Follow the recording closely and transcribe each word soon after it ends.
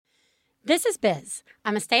This is Biz.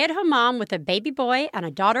 I'm a stay-at-home mom with a baby boy and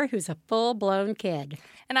a daughter who's a full-blown kid.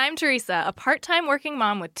 And I'm Theresa, a part-time working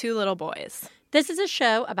mom with 2 little boys. This is a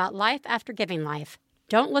show about life after giving life.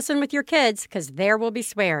 Don't listen with your kids, because there will be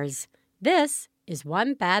swears. This is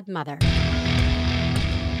One Bad Mother.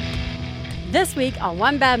 This week on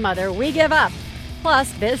One Bad Mother, we give up.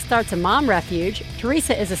 Plus, Biz starts a mom refuge,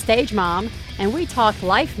 Theresa is a stage mom, and we talk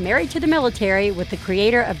life married to the military with the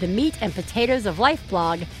creator of the Meat and Potatoes of Life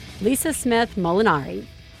blog, Lisa Smith Molinari.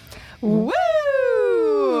 Woo!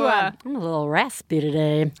 I'm a little raspy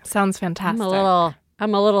today. Sounds fantastic.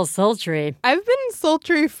 I'm a little sultry. I've been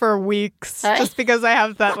sultry for weeks just because I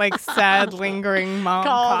have that sad lingering mom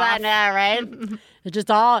Cold, cough. I know, right?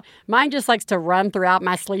 Mine just likes to run throughout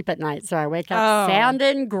my sleep at night. So I wake up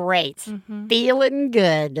sounding great, feeling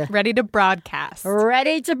good. Ready to broadcast.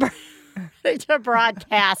 Ready to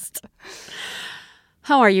broadcast.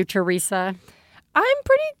 How are you, Theresa? I'm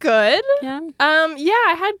pretty good. Yeah.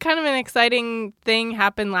 I had kind of an exciting thing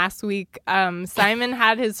happen last week. Simon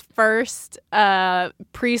had his first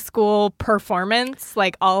preschool performance,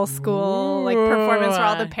 all school performance for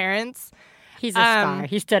all the parents. He's a star.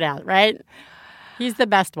 He stood out, right? He's the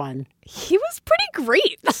best one. He was pretty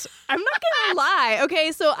great. I'm not gonna lie.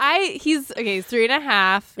 Okay, so he's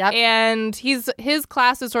 3.5, yep. And his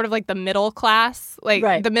class is sort of like the middle class,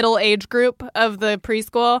 right. The middle age group of the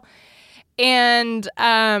preschool. And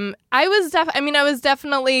I was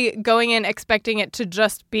definitely going in expecting it to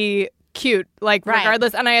just be cute,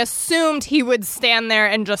 regardless. And I assumed he would stand there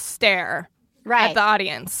and just stare at the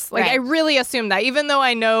audience. I really assumed that, even though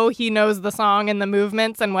I know he knows the song and the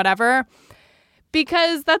movements and whatever,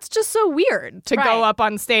 because that's just so weird to go up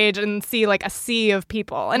on stage and see a sea of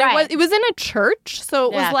people. And it was in a church,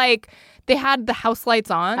 so it was they had the house lights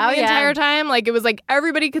on the entire time. It was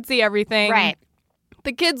everybody could see everything. Right.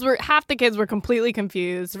 Half the kids were completely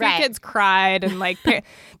confused. 3 kids cried, and the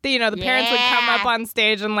parents would come up on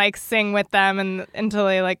stage and sing with them until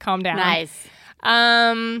they calm down. Nice.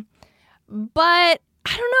 But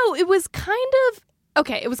I don't know. It was kind of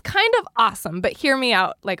awesome. But hear me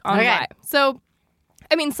out, on why. So,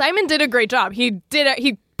 Simon did a great job. He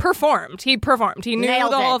performed. He knew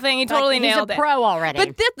nailed the it. whole thing. He totally nailed it. He's a pro already.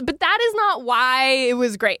 But that is not why it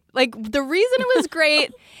was great. The reason it was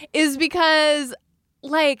great is because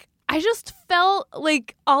I just felt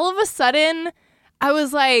all of a sudden I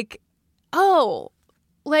was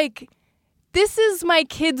this is my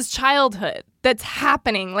kid's childhood that's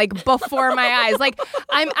happening before my eyes.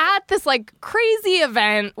 I'm at this crazy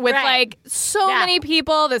event with so many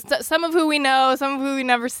people, some of who we know, some of who we've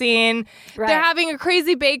never seen. Right. They're having a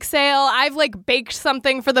crazy bake sale. I've baked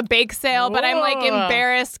something for the bake sale, but I'm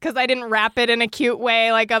embarrassed because I didn't wrap it in a cute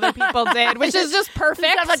way like other people did, which is just perfect.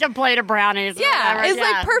 It's like a plate of brownies. Yeah,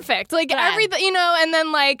 it's perfect. Everything, and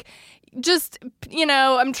then I'm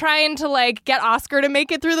trying to get Oscar to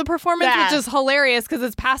make it through the performance, which is hilarious because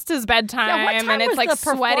it's past his bedtime and it's was the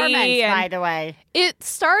sweaty. By the way, it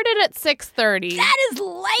started at 6:30. That is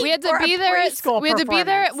late. We had to be there. We had to be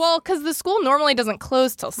there. Well, because the school normally doesn't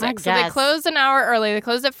close till 6, so they closed an hour early. They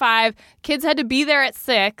closed at 5. Kids had to be there at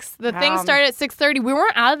 6. The thing started at 6:30. We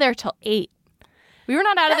weren't out of there till 8. We were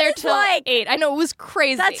not out of there till 8. I know, it was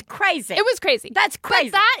crazy. That's crazy. It was crazy. That's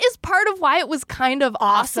crazy. But that is part of why it was kind of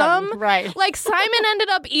awesome. Right. Simon ended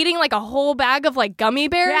up eating a whole bag of gummy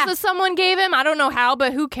bears that someone gave him. I don't know how,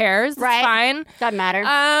 but who cares? Right. It's fine. Doesn't matter.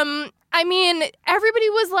 Everybody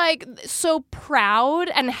was so proud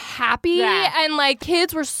and happy, and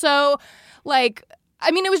kids were so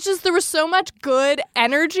it was just, there was so much good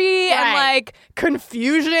energy and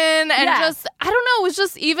confusion and just, I don't know, it was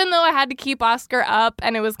just, even though I had to keep Oscar up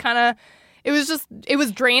and it was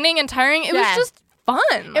draining and tiring, it was just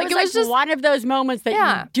fun. It was just one of those moments that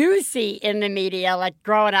you do see in the media,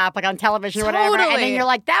 growing up, on television or whatever, and then you're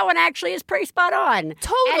that one actually is pretty spot on.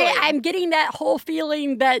 Totally. And I'm getting that whole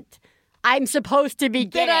feeling that I'm supposed to be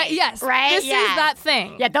getting. Yes, right? This is that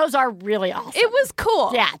thing. Yeah, those are really awesome. It was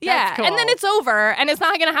cool. Yeah, that's cool. And then it's over, and it's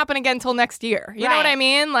not going to happen again until next year. You know what I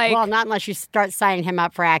mean? Well, not unless you start signing him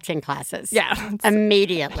up for acting classes. Yeah.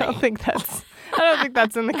 Immediately. I don't think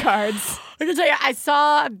that's in the cards. I can tell you, I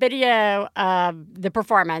saw a video of the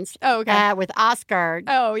performance. Oh, okay. With Oscar.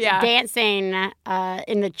 Oh, yeah. Dancing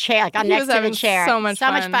in the chair, next to the chair. So much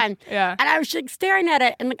fun. Yeah. And I was staring at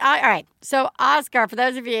it and all right. So Oscar, for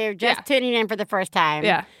those of you just tuning in for the first time.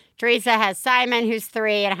 Yeah. Theresa has Simon, who's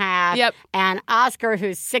 3.5. Yep. And Oscar,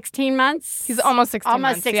 who's 16 months. He's almost 16 months.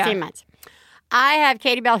 Almost 16 months. I have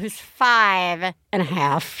Katie Bell, who's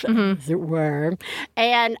 5.5, as it were.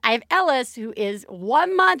 And I have Ellis, who is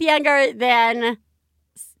 1 month younger than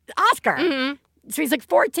Oscar. So he's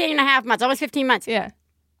 14.5 months, almost 15 months. Yeah.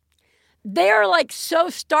 they're like so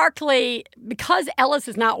starkly, because Ellis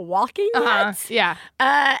is not walking yet. Yeah.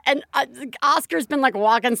 And Oscar's been like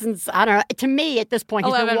walking since, I don't know, to me at this point,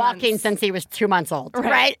 he's been walking months. since he was 2 months old.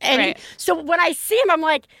 Right. And so when I see him, I'm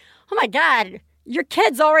like, oh my God, your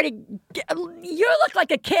kid's already, you look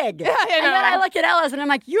like a kid. Yeah, and then I look at Ellis and I'm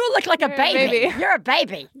like, you look like a baby. You're a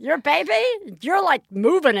baby. You're a baby. You're like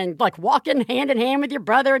moving and like walking hand in hand with your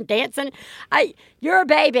brother and dancing. You're a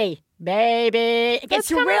baby. Baby. It gets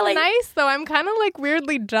really nice, though. I'm kind of like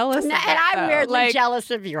weirdly jealous. And I'm weirdly jealous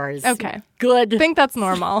of yours. Okay. Good. I think that's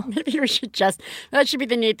normal. Maybe we should that should be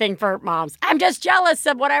the new thing for moms. I'm just jealous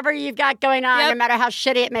of whatever you've got going on, no matter how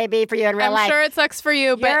shitty it may be for you in real life. I'm sure it sucks for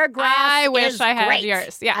you, but I wish I had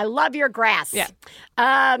yours. Yeah. I love your grass. Yeah.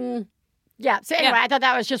 So anyway, I thought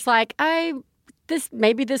that was just like,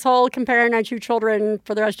 maybe this whole comparing our two children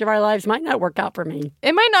for the rest of our lives might not work out for me.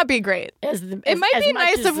 It might not be great. It might be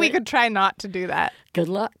nice if we could try not to do that. Good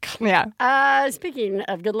luck. Yeah. Speaking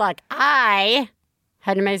of good luck, I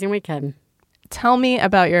had an amazing weekend. Tell me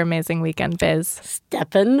about your amazing weekend, Biz.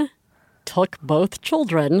 Stefan took both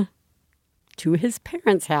children to his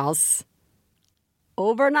parents' house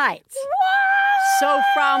overnight. What? So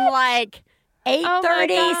from like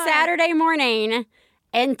 8:30 Saturday morning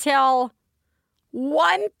until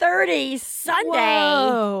 1:30 Sunday.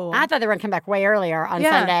 Whoa. I thought they were going to come back way earlier on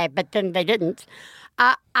Sunday, but then they didn't.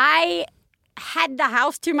 I had the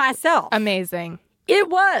house to myself. Amazing. It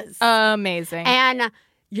was. Amazing. And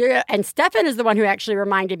Stefan is the one who actually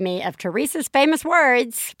reminded me of Theresa's famous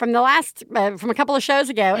words from from a couple of shows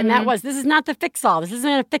ago, and that was, this is not the fix-all. This isn't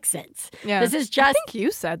going to fix it. Yeah. This is just... I think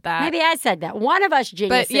you said that. Maybe I said that. One of us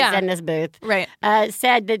geniuses in this booth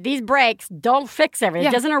said that these breaks don't fix everything.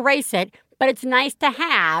 It doesn't erase it, but it's nice to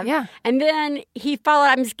have. Yeah. And then he followed,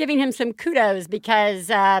 I'm just giving him some kudos because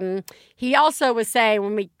he also was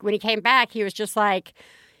saying when he came back, he was just like,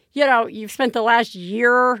 you've spent the last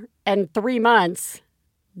year and 3 months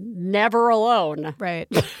never alone. Right.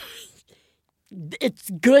 It's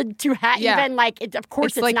good to have, even of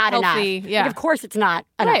course it's like not healthy, enough. Yeah. Of course it's not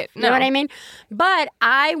enough. Right. You know what I mean? But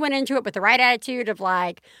I went into it with the right attitude of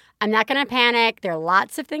like, I'm not going to panic. There are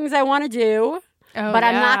lots of things I want to do. But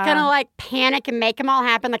I'm not going to panic and make them all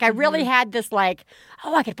happen. Like I really had this I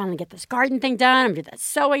could finally get this garden thing done. I'm going to do that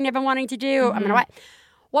sewing I've been wanting to do. I'm going to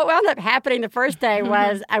what wound up happening the first day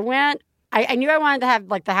was I knew I wanted to have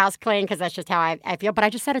the house clean because that's just how I feel. But I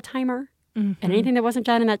just set a timer. And anything that wasn't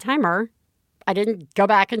done in that timer, I didn't go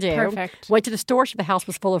back and do. Perfect. Went to the store. So the house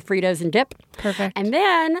was full of Fritos and dip. Perfect. And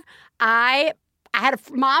then I had a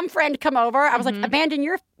mom friend come over. I was like, abandon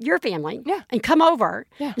your family and come over.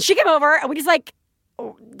 Yeah. And she came over and we just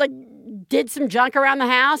did some junk around the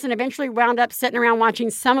house and eventually wound up sitting around watching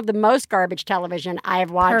some of the most garbage television I have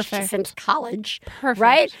watched since college. Perfect.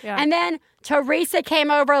 Right? Yeah. And then Theresa came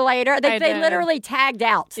over later. They literally tagged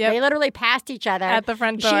out. Yep. They literally passed each other. At the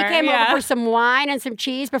front door. She came over for some wine and some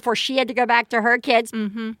cheese before she had to go back to her kids.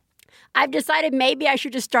 Mm-hmm. I've decided maybe I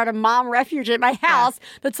should just start a mom refuge at my house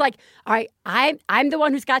that's like, all right, I'm the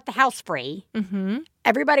one who's got the house free. Mm-hmm.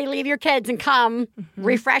 Everybody leave your kids and come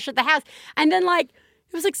refresh at the house. And then it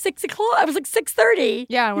was 6 o'clock. It was 6:30.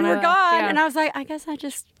 Yeah, when we were gone. And I was like, I guess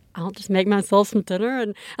I'll just make myself some dinner.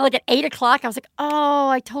 And at 8 o'clock, I was like, oh,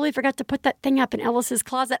 I totally forgot to put that thing up in Ellis's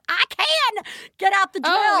closet. I can get out the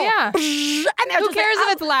drill. Oh, yeah. And who cares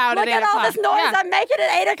if it's loud at 8 o'clock? Look at all this noise I'm making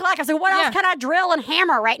at 8 o'clock. I said, what else can I drill and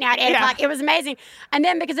hammer right now at 8 o'clock? It was amazing. And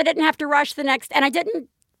then because I didn't have to rush and I didn't,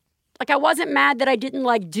 I wasn't mad that I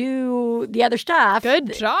didn't do the other stuff.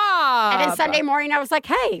 Good job. And then Sunday morning, I was like,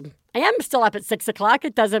 hey, I am still up at 6 o'clock.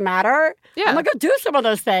 It doesn't matter. Yeah. I'm going to go do some of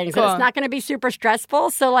those things. Cool. And it's not going to be super stressful.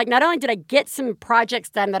 So, not only did I get some projects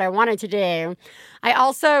done that I wanted to do, I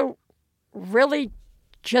also really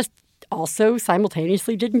just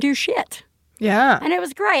simultaneously didn't do shit. Yeah. And it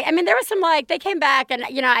was great. I mean, there was some, they came back and,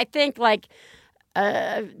 I think,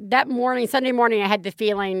 that morning, Sunday morning, I had the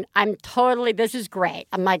feeling, this is great.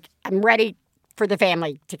 I'm ready for the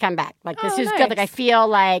family to come back. This is good. I feel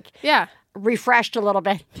refreshed a little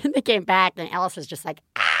bit. And they came back and Ellis was just and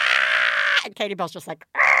Katie Bell's just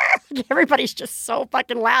everybody's just so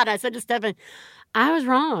fucking loud. I said to Stephen, I was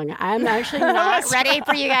wrong. I'm actually not ready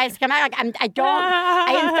for you guys to come back. I in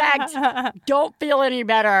fact don't feel any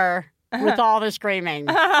better with all the screaming.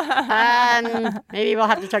 Maybe we'll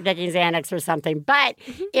have to start taking Xanax or something. But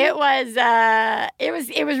it was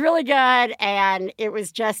really good, and it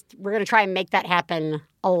was just, we're going to try and make that happen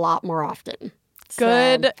a lot more often.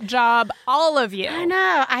 Good job, all of you. I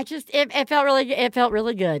know. It felt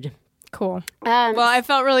really good. Cool. Well, I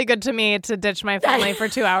felt really good to me to ditch my family for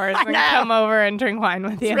 2 hours and come over and drink wine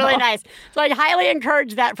with you. It's really nice. So I highly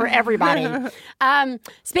encourage that for everybody.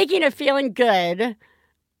 Speaking of feeling good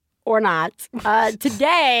or not,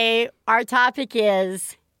 today our topic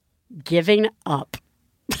is giving up.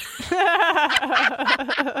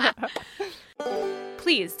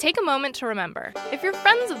 Please take a moment to remember, if you're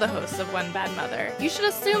friends of the hosts of One Bad Mother, you should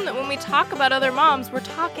assume that when we talk about other moms, we're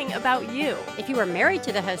talking about you. If you are married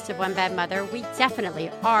to the host of One Bad Mother, we definitely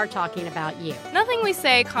are talking about you. Nothing we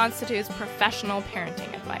say constitutes professional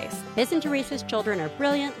parenting advice. Biz and Theresa's children are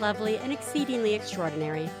brilliant, lovely, and exceedingly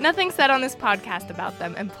extraordinary. Nothing said on this podcast about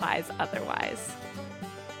them implies otherwise.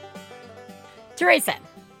 Theresa.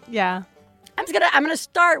 Yeah. I'm gonna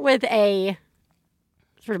start with a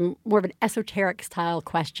sort of more of an esoteric style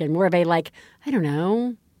question, more of a like, I don't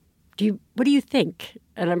know, what do you think?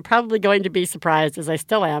 And I'm probably going to be surprised, as I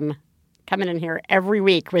still am, coming in here every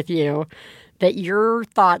week with you, that your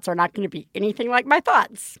thoughts are not going to be anything like my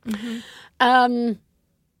thoughts. Mm-hmm.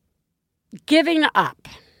 Giving up.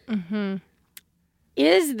 Mm-hmm.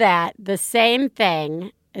 Is that the same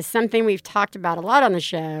thing as something we've talked about a lot on the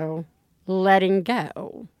show, letting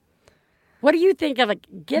go? What do you think of like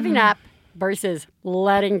giving up versus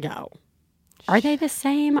letting go? Are they the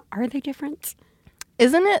same? Are they different?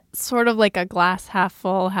 Isn't it sort of like a glass half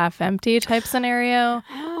full, half empty type scenario?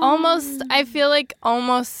 Almost, I feel like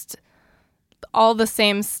almost all the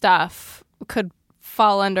same stuff could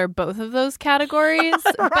fall under both of those categories,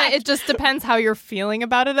 right. But it just depends how you're feeling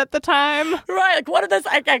about it at the time. Right. Like what are those?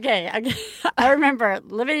 Okay. I remember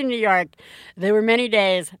living in New York. There were many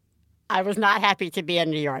days I was not happy to be in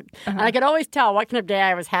New York. Uh-huh. And I could always tell what kind of day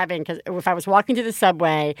I was having because if I was walking to the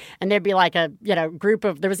subway and there'd be like a, group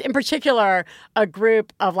of, there was in particular a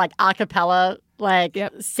group of like a cappella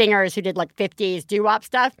singers who did like 50s doo-wop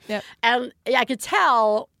stuff. Yep. And I could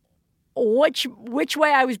tell which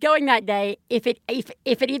way I was going that day if it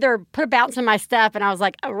either put a bounce in my step and I was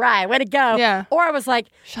like, all right, way to go. Yeah. Or I was like,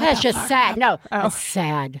 that's just sad. Up. No, it's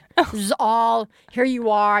sad. This is all, here you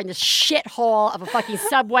are in this shithole of a fucking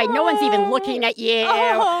subway. No one's even looking at you.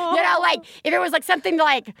 Like if it was like something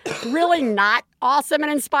like really not awesome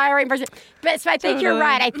and inspiring. But so I think you're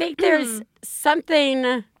right. I think there's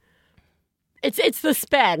something... It's the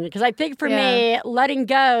spin, because I think for me, letting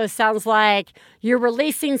go sounds like you're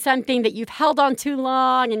releasing something that you've held on too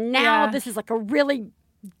long, and now this is like a really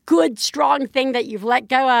good, strong thing that you've let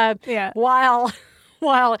go of. Yeah.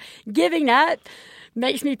 While giving up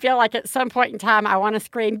makes me feel like at some point in time I want to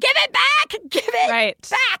scream, "Give it back! Give it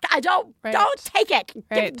back! I don't take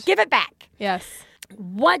it. Give it back." Yes.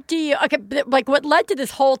 What led to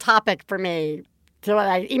this whole topic for me? So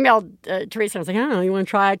I emailed Theresa. I was like, I don't know, you want to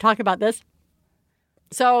try talk about this?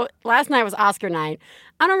 So last night was Oscar night.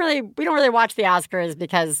 We don't really watch the Oscars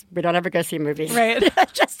because we don't ever go see movies. Right.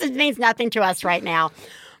 It means nothing to us right now.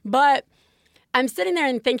 But I'm sitting there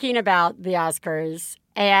and thinking about the Oscars,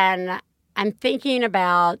 and I'm thinking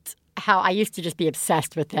about how I used to just be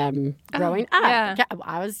obsessed with them growing up. Yeah.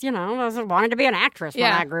 I wanted to be an actress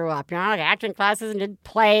when I grew up. Like acting classes and did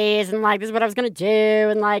plays, and like this is what I was going to do,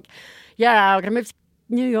 and like, going to move to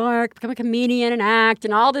New York, become a comedian and act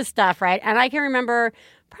and all this stuff, right? And I can remember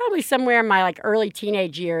probably somewhere in my like early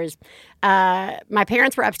teenage years, my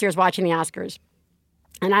parents were upstairs watching the Oscars.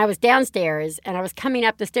 And I was downstairs and I was coming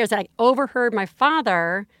up the stairs and I overheard my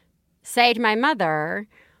father say to my mother,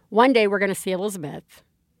 one day we're going to see Elizabeth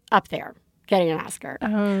up there getting an Oscar.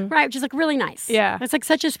 Right, which is like really nice. Yeah. It's like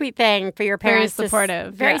such a sweet thing for your parents. Very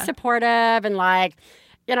supportive. Very supportive and like...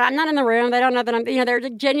 I'm not in the room. They don't know that I'm, they're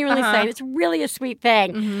genuinely saying it's really a sweet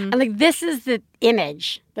thing. Mm-hmm. And like, this is the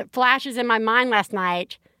image that flashes in my mind last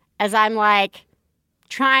night as I'm like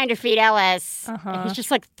trying to feed Ellis. And he's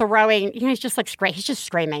just like throwing, he's just like, he's just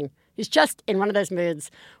screaming. He's just in one of those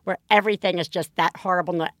moods where everything is just that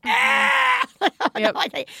horrible. Yep.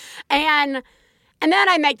 And then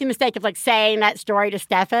I make the mistake of like saying that story to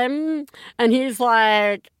Stefan. And he's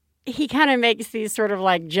like, he kind of makes these sort of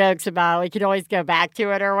like jokes about we could always go back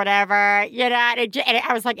to it or whatever, And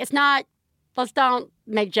I was like, let's don't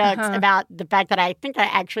make jokes about the fact that I think I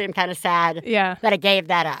actually am kind of sad that I gave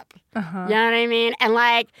that up. You know what I mean? And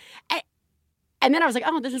like, and then I was like,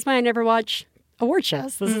 oh, this is why I never watch award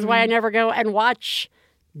shows. This is why I never go and watch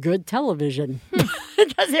good television.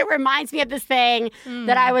 Because it reminds me of this thing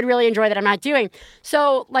that I would really enjoy that I'm not doing.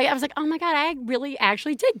 So like, I was like, oh my God, I really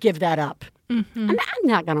actually did give that up. Mm-hmm. I'm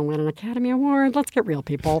not going to win an Academy Award. Let's get real,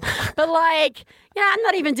 people. But like, I'm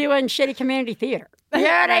not even doing shitty community theater. You know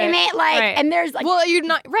what I mean? Like, and there's like, well, you're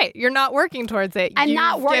not right. You're not working towards it. I'm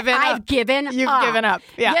not working. I've given up. You've given up.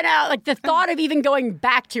 Yeah. You know, like the thought of even going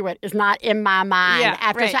back to it is not in my mind. Yeah,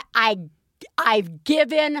 after I've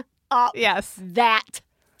given up. Yes. That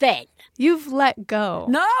thing. You've let go.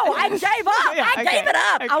 No, I gave up. Yeah, I gave it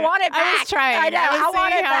up. Okay. I want it back. I was trying. I know. I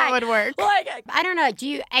want it how back. it would work. Like, I don't know.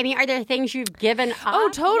 Are there things you've given up? Oh,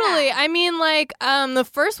 totally. Yeah. I mean, like, the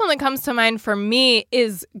first one that comes to mind for me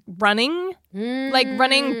is running. Like,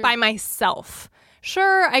 running by myself.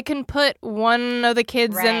 Sure, I can put one of the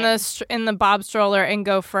kids in the bob stroller and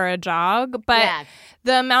go for a jog, but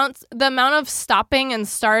the amount of stopping and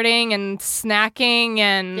starting and snacking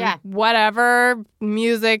and whatever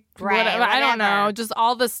music, whatever, I don't know, just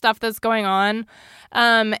all the stuff that's going on,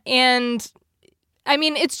 and I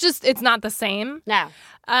mean, it's not the same. No,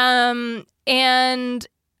 and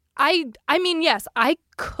I mean, yes, I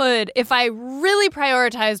could, if I really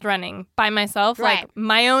prioritized running by myself, like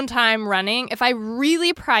my own time running, if I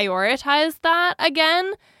really prioritized that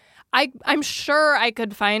again, I'm sure I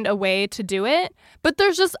could find a way to do it. But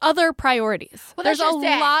there's just other priorities. Well, there's a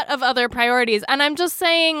lot of other priorities. And I'm just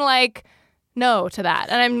saying, like, no to that.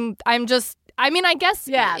 And I'm just... I mean, I guess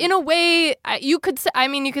in a way you could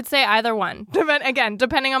say either one. But again,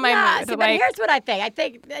 depending on my mood. See, but here's what I think. I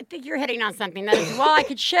think you're hitting on something that is, well, I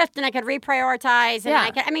could shift and I could reprioritize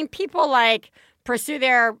and people like pursue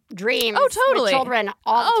their dreams with children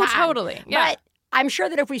all the time. Oh, totally. Yeah. But I'm sure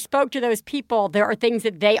that if we spoke to those people, there are things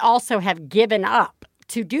that they also have given up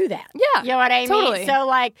to do that. Yeah. You know what I mean? So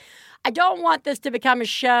like I don't want this to become a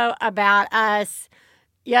show about us,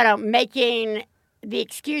 making the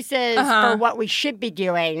excuses for what we should be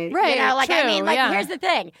doing. Right. True, I mean, here's the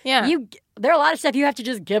thing. Yeah. There are a lot of stuff you have to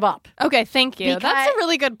just give up. Okay, thank you. That's a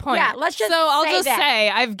really good point. Yeah, let's just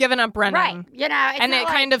say I've given up running. Right. And it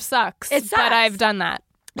kind of sucks. It sucks. But I've done that.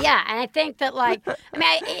 Yeah, and I think that, like,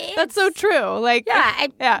 that's so true. Like,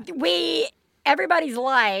 everybody's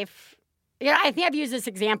life, I think I've used this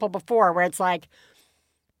example before where it's like,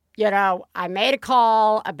 I made a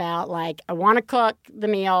call about, like, I want to cook the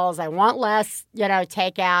meals. I want less,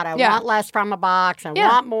 takeout. I want less from a box. I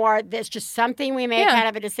want more. There's just something we made kind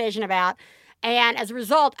of a decision about. And as a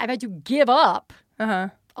result, I've had to give up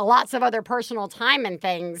lots of other personal time and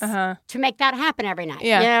things to make that happen every night.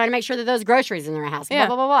 Yeah. To make sure that those groceries in their house. Blah,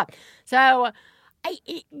 blah, blah, blah. So,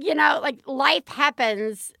 life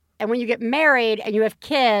happens. And when you get married and you have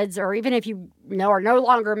kids, or even if you are no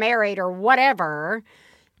longer married or whatever,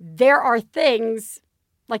 there are things,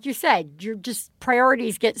 like you said, your just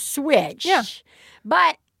priorities get switched. Yeah.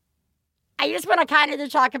 But I just want to kind of to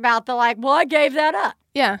talk about the I gave that up.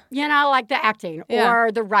 Yeah. Like the acting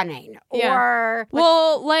or the running or...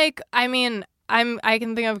 I mean, I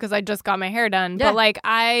can think of because I just got my hair done. Yeah. But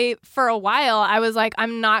for a while, I was like,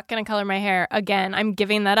 I'm not going to color my hair again. I'm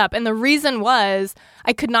giving that up. And the reason was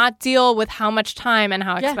I could not deal with how much time and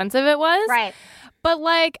how expensive it was. Right. But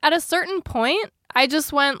at a certain point, I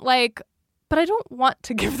just went but I don't want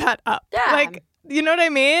to give that up. Yeah. You know what I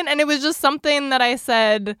mean? And it was just something that I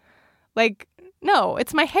said, no,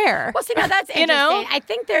 it's my hair. Well, see, no, that's interesting. I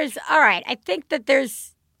think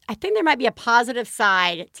I think there might be a positive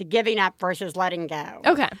side to giving up versus letting go.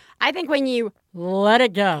 Okay. I think when you let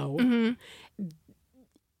it go,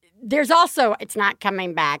 there's also, it's not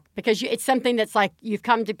coming back because it's something that's you've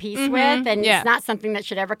come to peace with, and it's not something that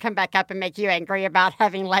should ever come back up and make you angry about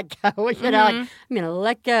having let go. I'm going to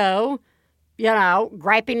let go,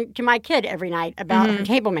 griping to my kid every night about her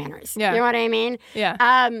table manners. Yeah. You know what I mean?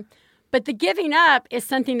 Yeah. But the giving up is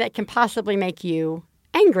something that can possibly make you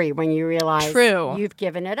angry when you realize you've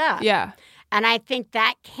given it up. Yeah. And I think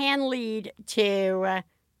that can lead to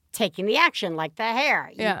taking the action, like the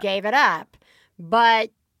hair. You gave it up.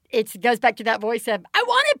 But it goes back to that voice of, I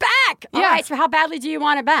want it back. All right, so how badly do you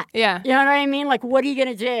want it back? Yeah. You know what I mean? What are you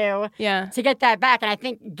going to do to get that back? And I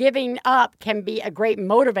think giving up can be a great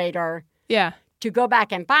motivator to go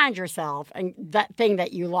back and find yourself and that thing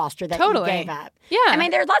that you lost or that you gave up. Yeah. I mean,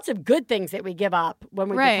 there are lots of good things that we give up when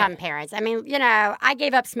we become parents. I mean, I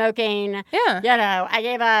gave up smoking. Yeah. I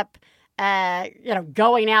gave up,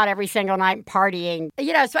 going out every single night and partying.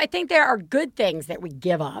 So I think there are good things that we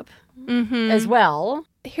give up as well.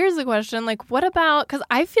 Here's the question. What about, because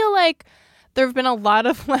I feel like there have been a lot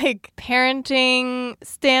of parenting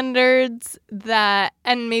standards that,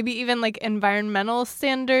 and maybe even environmental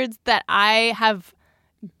standards that I have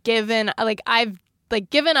given, I've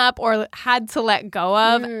given up or had to let go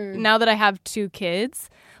of now that I have 2 kids.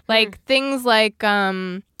 Things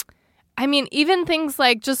even things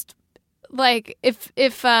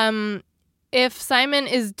if Simon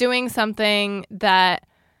is doing something that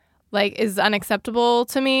is unacceptable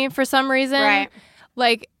to me for some reason. Right.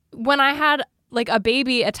 like when I had like a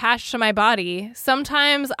baby attached to my body,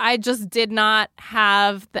 sometimes I just did not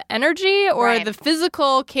have the energy or the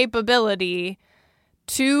physical capability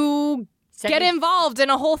to get involved in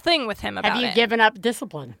a whole thing with him about it. Have you given up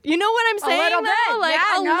discipline? You know what I'm saying? A little bit. Like,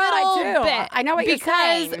 yeah, a little bit. I know what you're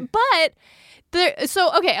saying. But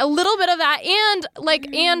a little bit of that, and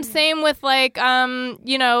like, and same with like,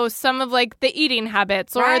 you know, some of like the eating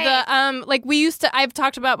habits or the like I've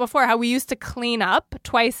talked about before how we used to clean up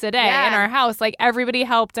twice a day in our house. Like everybody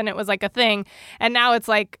helped, and it was like a thing, and now it's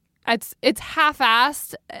like. It's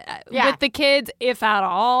half-assed with the kids, if at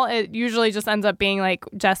all. It usually just ends up being like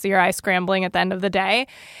Jesse or I scrambling at the end of the day.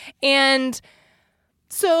 And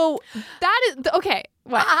so that is okay.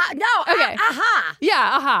 What? Okay.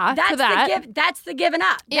 Yeah. That's the giving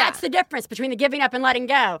up. Yeah. That's the difference between the giving up and letting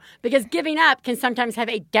go. Because giving up can sometimes have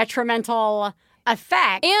a detrimental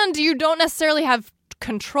effect. And you don't necessarily have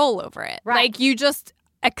control over it. Right. Like you just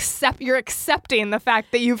you're accepting the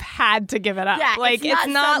fact that you've had to give it up. Yeah, like it's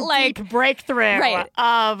not like deep breakthrough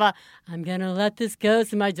of I'm gonna let this go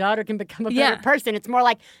so my daughter can become a better person. It's more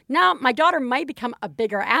like, no, my daughter might become a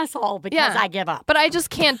bigger asshole because I give up. But I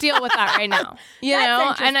just can't deal with that right now. You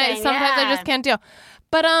know? And sometimes I just can't deal.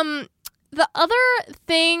 But the other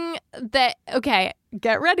thing that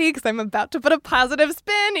get ready because I'm about to put a positive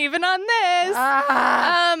spin even on this.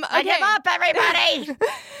 I give up, everybody.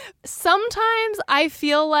 Sometimes I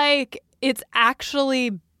feel like it's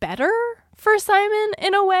actually better for Simon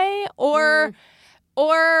in a way, or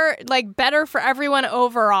like better for everyone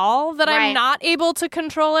overall that I'm not able to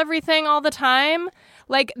control everything all the time.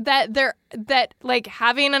 Like that like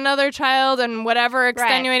having another child and whatever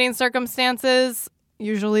extenuating circumstances,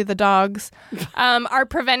 usually the dogs, are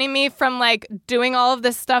preventing me from like doing all of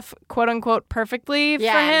this stuff, quote unquote, perfectly for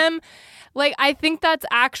him. Like, I think that's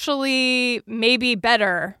actually maybe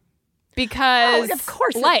better because of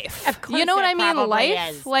course life. Of course you know what I mean? Life?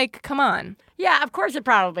 Is. Like, come on. Yeah, of course it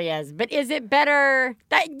probably is. But is it better?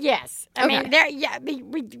 Yes. I mean,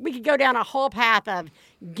 we could go down a whole path of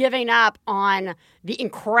giving up on the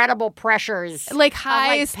incredible pressures. Like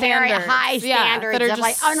high standards. High standards that are of just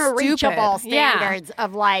like unreachable stupid. standards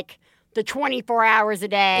of like the 24 hours a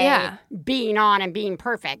day being on and being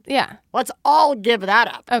perfect. Yeah. Let's all give that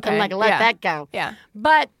up. Okay. And like let that go. Yeah.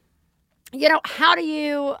 But, you know, how do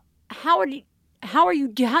you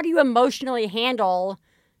emotionally handle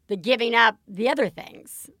the giving up the other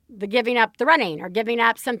things, the giving up the running or giving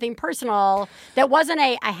up something personal that wasn't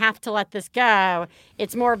I have to let this go.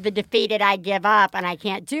 It's more of the defeated I give up and I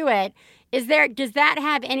can't do it. Does that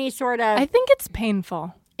have any sort of... I think it's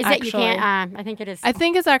painful. Is that you can't... I think it is. I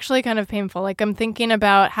think it's actually kind of painful. Like I'm thinking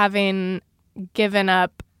about having given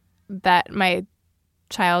up that my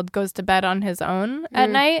child goes to bed on his own at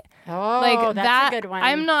night. Oh, like that's a good one.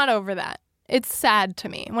 I'm not over that. It's sad to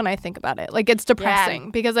me when I think about it. Like, it's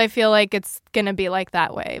depressing because I feel like it's going to be like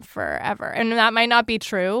that way forever. And that might not be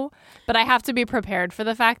true, but I have to be prepared for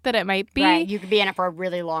the fact that it might be. Right. You could be in it for a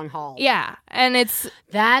really long haul. Yeah. And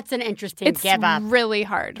that's an interesting give up. It's really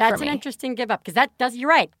hard That's for me. An interesting give up because you're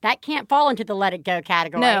right. That can't fall into the let it go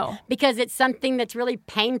category. No. Because it's something that's really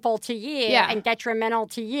painful to you and detrimental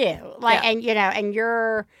to you. And, you know, and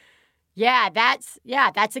you're, that's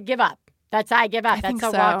a give up. I give up. That's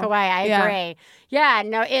a walk away. I agree. Yeah,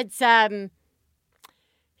 no, it's, Do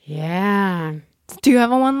you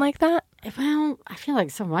have a one like that? Well, I feel like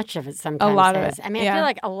so much of it sometimes a lot of it. I mean, I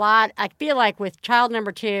feel like with child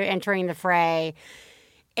number 2 entering the fray,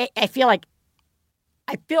 I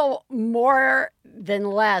feel more than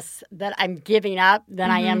less that I'm giving up than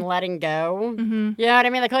I am letting go. Mm-hmm. You know what I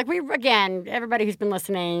mean? Like everybody who's been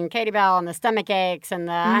listening, Katie Bell and the stomach aches and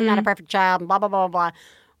the I'm not a perfect child and blah, blah, blah, blah.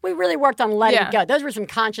 We really worked on letting go. Those were some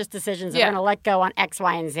conscious decisions that we're going to let go on X,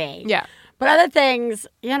 Y, and Z. Yeah. But other things,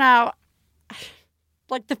 you know,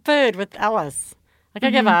 like the food with Ellis. Like, I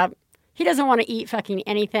give up. He doesn't want to eat fucking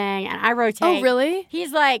anything, and I rotate. Oh, really?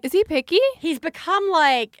 He's like... Is he picky? He's become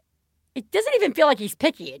like... It doesn't even feel like he's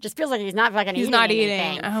picky. It just feels like he's not fucking eating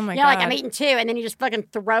anything. Oh, my God. You know, like, I'm eating 2, and then he just fucking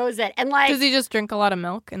throws it. And like... Does he just drink a lot of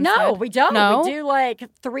milk instead? No, we don't. No? We do like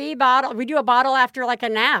 3 bottles. We do a bottle after like a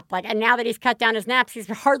nap. Like, and now that he's cut down his naps, he's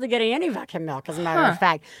hardly getting any fucking milk, as a matter of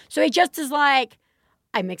fact. So he just is like,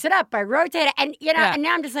 I mix it up, I rotate it, and you know, and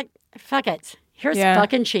now I'm just like, fuck it. Here's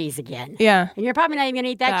fucking cheese again. Yeah. And you're probably not even going to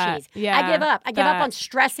eat that cheese. Yeah. I give up. I give up on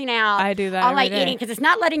stressing out. I do that on like every day. eating because it's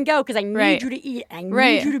not letting go because I need you to eat. I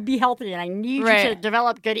need you to be healthy and I need you to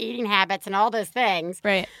develop good eating habits and all those things.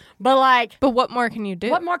 Right. But what more can you do?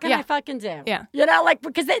 What more can I fucking do? Yeah. You know, like,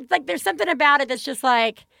 because it's like there's something about it that's just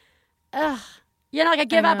like, ugh. You know, like I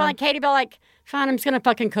give up on like Katie Bell, like fine, I'm just going to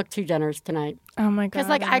fucking cook 2 dinners tonight. Oh, my God. Because,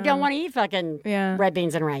 like, I don't want to eat fucking red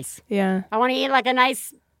beans and rice. Yeah. I want to eat, like, a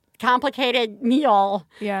nice, complicated meal.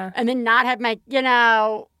 Yeah. And then not have my,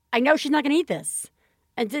 I know she's not going to eat this.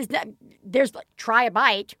 And there's like, try a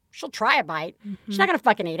bite. She'll try a bite. Mm-hmm. She's not going to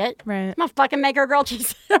fucking eat it. Right. I'm going to fucking make her a grilled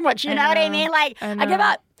cheese sandwich. You know what I mean? Like, I give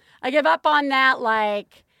up. I give up on that,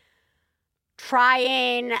 like,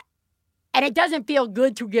 trying. And it doesn't feel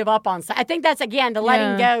good to give up on. I think that's, again, the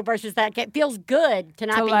letting go versus that. It feels good to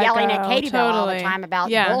not be yelling at Katie Bell all the time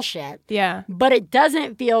about bullshit. Yeah. But it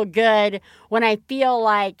doesn't feel good when I feel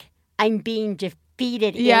like I'm being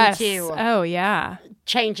defeated into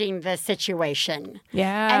changing the situation.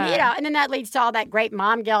 Yeah. And, and then that leads to all that great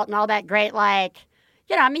mom guilt and all that great, like,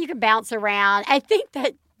 you can bounce around. I think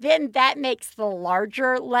that then that makes the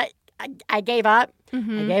larger, I gave up.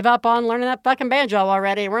 Mm-hmm. I gave up on learning that fucking banjo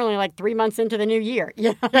already. We're only like 3 months into the new year.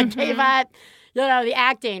 I gave up, the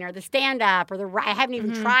acting or the stand-up or I haven't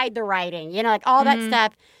even tried the writing. Like all that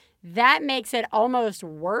stuff. That makes it almost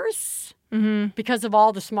worse because of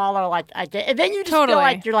all the smaller, like, I did. And then you just feel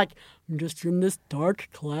like you're like, I'm just in this dark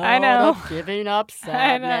cloud of giving up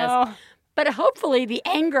sadness. I know. But hopefully the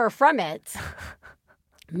anger from it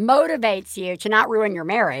motivates you to not ruin your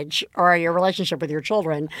marriage or your relationship with your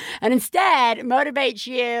children, and instead motivates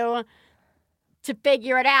you to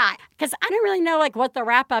figure it out. Because I don't really know, like, what the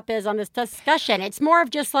wrap up is on this discussion. It's more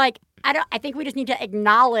of just like, I think we just need to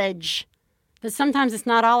acknowledge that sometimes it's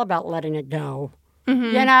not all about letting it go.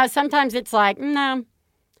 Mm-hmm. Sometimes it's like, no,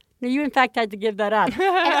 you in fact had to give that up. And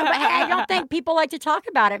I don't think people like to talk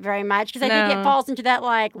about it very much because I think it falls into that,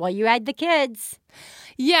 like, well, you had the kids.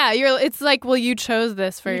 Yeah, it's like, well, you chose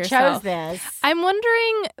this for yourself. You chose this. I'm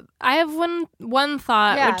wondering, I have one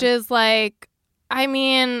thought, which is like, I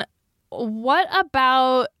mean, what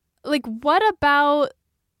about,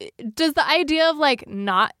 does the idea of, like,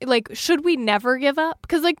 not, like, should we never give up?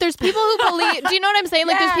 Because, like, there's people who believe, do you know what I'm saying?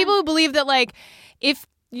 Like, there's people who believe that, like, if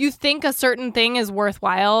you think a certain thing is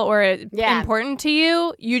worthwhile or important to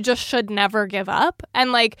you, you just should never give up.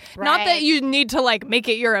 And, like, not that you need to, like, make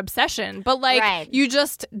it your obsession, but, like, you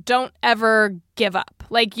just don't ever give up.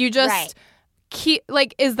 Like, you just keep,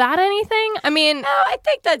 like, is that anything? I mean... No, I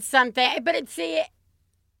think that's something. But I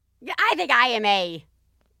think I am a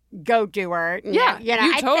go-doer. Yeah,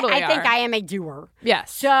 you totally I think I am a doer.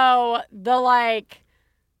 Yes. So,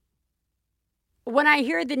 when I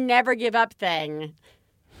hear the never give up thing...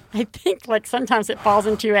 I think, like, sometimes it falls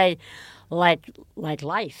into a, like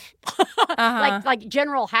life. like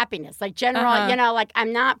general happiness. Like, general, like,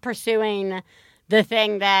 I'm not pursuing the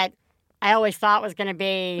thing that I always thought was going to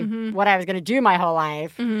be what I was going to do my whole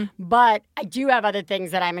life. Mm-hmm. But I do have other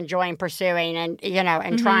things that I'm enjoying pursuing and,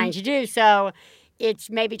 and trying to do. So it's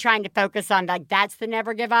maybe trying to focus on, like, that's the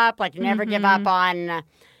never give up. Like, never give up on...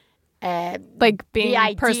 like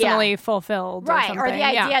being personally fulfilled, or something. Or the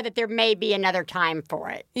idea that there may be another time for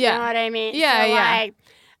it. You know what I mean? Yeah, so, like,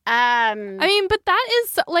 I mean, but that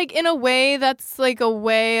is, like, in a way, that's like a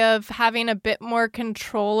way of having a bit more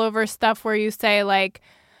control over stuff where you say, like,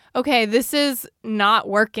 okay, this is not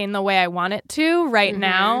working the way I want it to right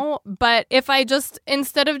now, but if I just,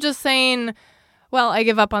 instead of just saying, well, I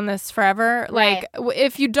give up on this forever. Like,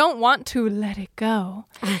 if you don't want to, let it go.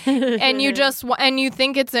 And you just, and you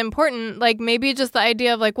think it's important, like, maybe just the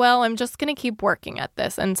idea of, like, well, I'm just going to keep working at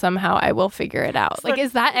this and somehow I will figure it out. Like,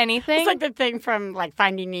 is that anything? It's like the thing from, like,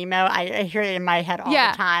 Finding Nemo. I hear it in my head all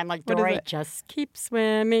the time. Like, Dory, just keep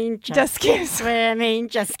swimming. Just keep swimming.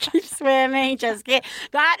 Just keep swimming. Just keep.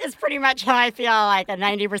 That is pretty much how I feel, like, a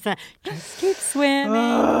 90%. Just keep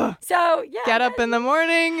swimming. So, yeah. Get up in the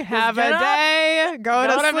morning, have a day. Go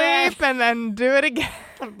to sleep and then do it again.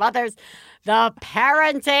 The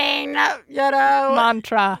parenting,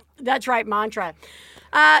 mantra. That's right, mantra.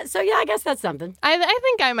 So yeah, I guess that's something. I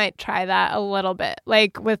think I might try that a little bit,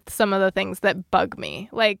 like with some of the things that bug me.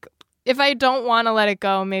 Like, if I don't want to let it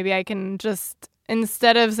go, maybe I can just,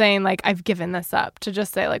 instead of saying, like, I've given this up, to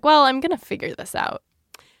just say, like, well, I'm gonna figure this out.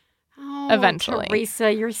 Eventually.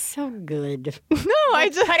 Theresa, you're so good. No,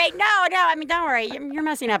 I mean, don't worry. You're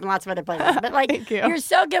messing up in lots of other places. But, like, you're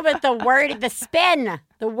so good with the word, the spin,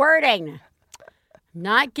 the wording.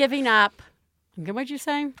 Not giving up. What'd you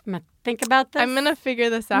say? I'm going to think about this. I'm going to figure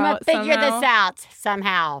this out. I'm going to figure this out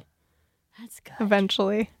somehow. That's good.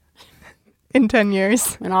 Eventually. In 10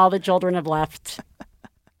 years. When all the children have left.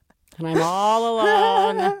 And I'm all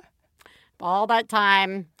alone. All that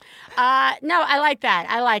time. No, I like that.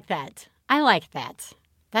 I like that.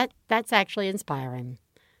 That's actually inspiring.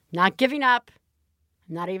 Not giving up.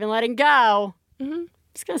 Not even letting go. Mm-hmm.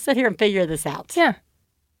 Just going to sit here and figure this out. Yeah.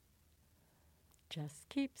 Just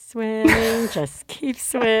keep swimming, just keep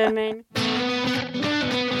swimming.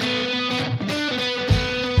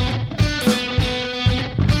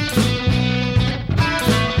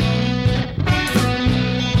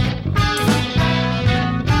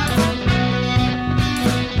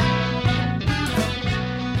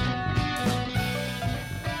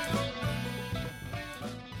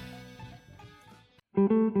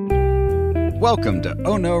 Welcome to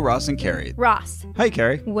Oh No, Ross and Carrie. Ross. Hi,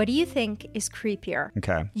 Carrie. What do you think is creepier?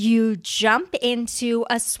 Okay. You jump into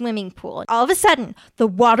a swimming pool. All of a sudden, the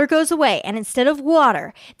water goes away, and instead of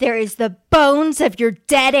water, there is the bones of your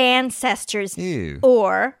dead ancestors. Ew.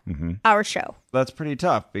 Or our show. That's pretty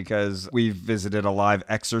tough because we visited a live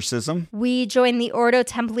exorcism. We joined the Ordo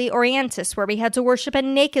Templi Orientis, where we had to worship a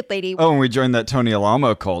naked lady. Oh, and we joined that Tony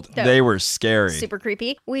Alamo cult. They were scary. Super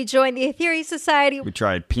creepy. We joined the Aetheri Society. We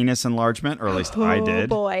tried penis enlargement, or at least I did.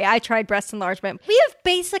 Oh boy, I tried breast enlargement. We have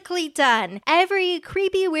basically done every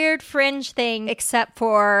creepy, weird, fringe thing except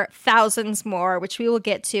for thousands more, which we will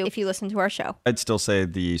get to if you listen to our show. I'd still say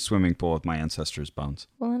the swimming pool with my ancestors' bones.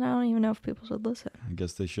 Well, then I don't even know if people should listen. I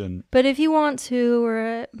guess they shouldn't. But if you want to,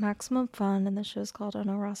 we're at Maximum Fun, and the show's called Oh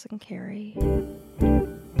No, Ross and Carrie.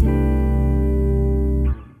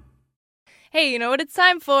 Hey, you know what it's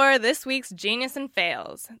time for? This week's Genius and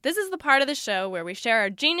Fails. This is the part of the show where we share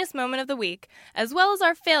our genius moment of the week, as well as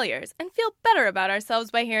our failures, and feel better about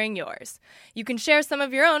ourselves by hearing yours. You can share some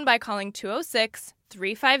of your own by calling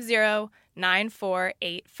 206-350-9485.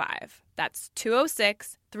 That's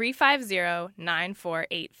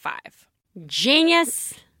 206-350-9485.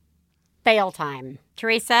 Genius. Fail time.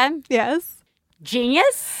 Teresa? Yes?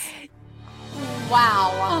 Genius?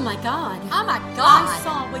 Wow. Oh my God. Oh my God. I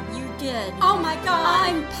saw what you did. Oh my God.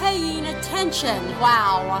 I'm paying attention.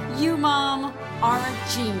 Wow. You, Mom, are a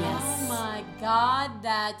genius. Oh my God,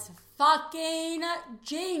 that's fucking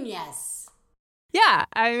genius. Yeah,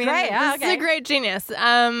 I mean, Great, yeah, this is a great genius.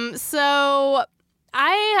 So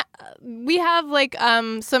we have like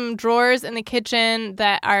some drawers in the kitchen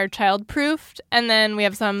that are child-proofed, and then we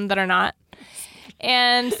have some that are not.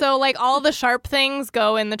 And so, like, all the sharp things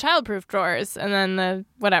go in the childproof drawers, and then the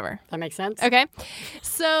whatever. That makes sense. Okay.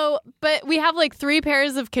 So, but we have, like, 3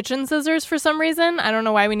 pairs of kitchen scissors for some reason. I don't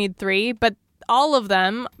know why we need 3, but all of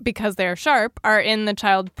them, because they're sharp, are in the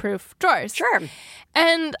childproof drawers. Sure.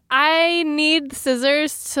 And I need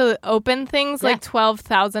scissors to open things like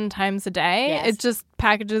 12,000 times a day. Yes. It just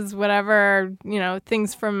packages whatever,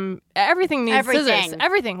 things from everything needs scissors.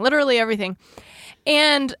 Everything, literally everything.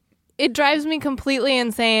 And it drives me completely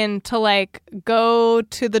insane to like go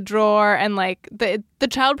to the drawer and like the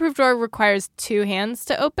childproof drawer requires 2 hands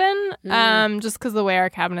to open. Just because the way our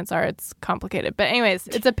cabinets are, it's complicated. But anyways,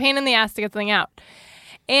 it's a pain in the ass to get something out.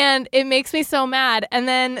 And it makes me so mad. And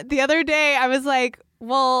then the other day I was like,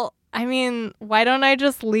 well, I mean, why don't I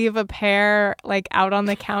just leave a pair like out on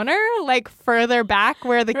the counter, like further back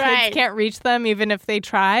where the kids can't reach them even if they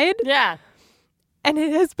tried? Yeah. And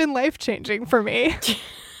it has been life-changing for me.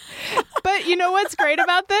 But you know what's great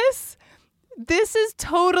about this? This is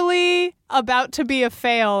totally about to be a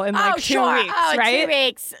fail in like 2 weeks, right? 2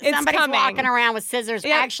 weeks. It's Somebody's coming. walking around with scissors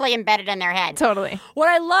actually embedded in their head. Totally. What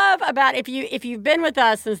I love about if you've been with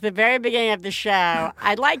us since the very beginning of the show,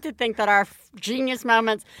 I'd like to think that our genius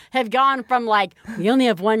moments have gone from like, we only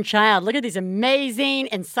have one child. Look at these amazing,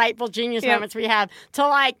 insightful genius moments we have to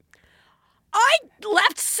like, I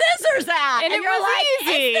left scissors out. And it you're was like,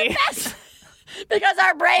 easy. It's the best. Because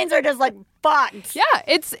our brains are just like fucked. Yeah,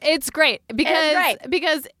 it's great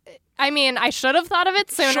because I mean, I should have thought of it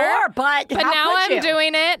sooner. Sure, but how now could I'm you?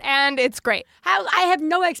 doing it and it's great. I have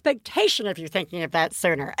no expectation of you thinking of that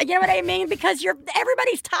sooner. You know what I mean? Because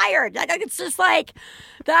everybody's tired. Like, it's just like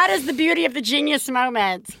that is the beauty of the genius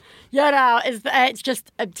moment.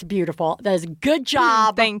 It's beautiful. That is a good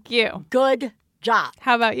job. Thank you. Good job.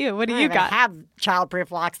 How about you? What do you got? I have childproof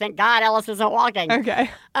locks. Thank God Ellis isn't walking. Okay.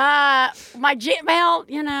 I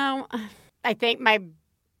think my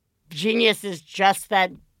genius is just that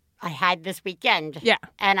I had this weekend. Yeah.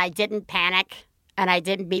 And I didn't panic and I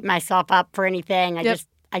didn't beat myself up for anything. I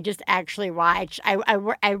just actually watched.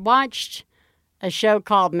 I watched a show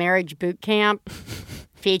called Marriage Boot Camp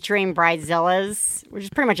featuring bridezillas, which is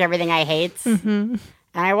pretty much everything I hate. Mm-hmm. And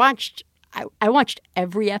I watched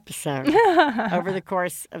every episode over the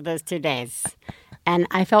course of those 2 days. And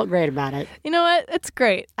I felt great about it. You know what? It's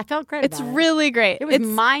great. I felt great about it. It's really great. It was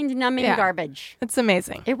mind-numbing garbage. It's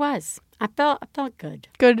amazing. It was. I felt good.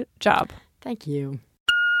 Good job. Thank you.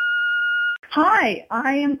 Hi,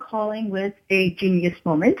 I am calling with a genius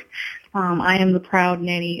moment. I am the proud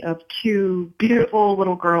nanny of 2 beautiful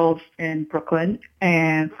little girls in Brooklyn,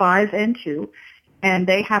 and 5 and 2. and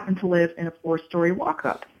they happen to live in a 4-story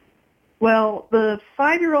walk-up. Well, the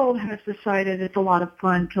 5-year-old has decided it's a lot of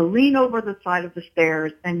fun to lean over the side of the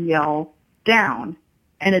stairs and yell down.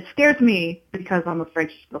 And it scares me because I'm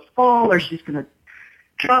afraid she's going to fall or she's going to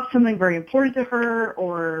drop something very important to her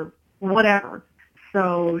or whatever.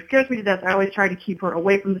 So it scares me to death. I always try to keep her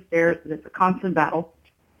away from the stairs, but it's a constant battle.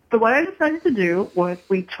 So what I decided to do was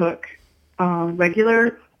we took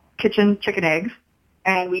regular kitchen chicken eggs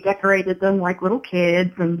and we decorated them like little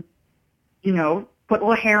kids and, put a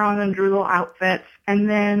little hair on them, drew little outfits. And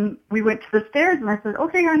then we went to the stairs and I said,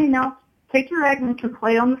 okay, honey, now take your egg and you can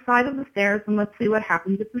play on the side of the stairs and let's see what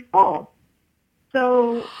happens if we fall.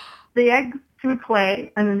 So the egg would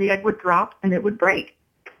play and then the egg would drop and it would break.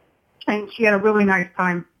 And she had a really nice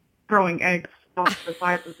time throwing eggs off the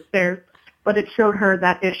sides of the stairs. But it showed her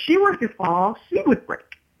that if she were to fall, she would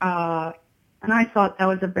break. And I thought that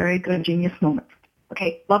was a very good, genius moment.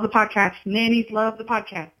 Okay, love the podcast. Nannies love the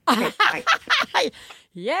podcast. Okay, bye.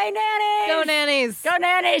 Yay, nannies! Go nannies! Go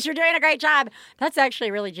nannies! You're doing a great job. That's actually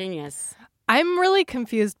really genius. I'm really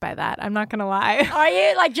confused by that. I'm not going to lie. Are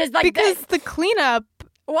you? Because the cleanup...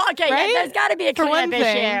 Well, okay, right? yeah, there's got to be a For cleanup one issue,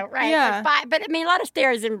 thing, right? yeah. But, a lot of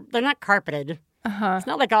stairs, they're not carpeted. Uh-huh. It's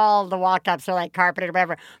not like all the walk-ups are carpeted or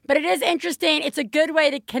whatever. But it is interesting. It's a good way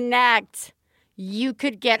to connect. You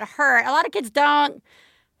could get hurt. A lot of kids don't.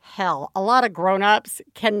 Hell, a lot of grown-ups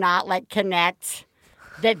cannot connect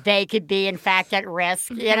that they could be, in fact, at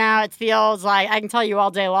risk. It feels like I can tell you all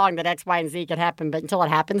day long that X, Y, and Z could happen, but until it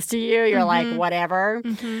happens to you, you're like, whatever.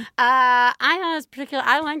 I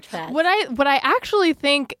liked that. What I actually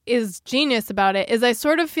think is genius about it is I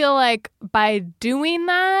sort of feel like by doing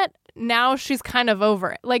that, now she's kind of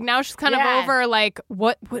over it. Now she's kind of over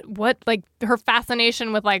what her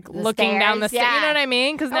fascination with looking down the stairs. You know what I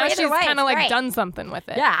mean? Because now she's kind of done something with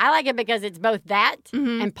it. Yeah, I like it because it's both that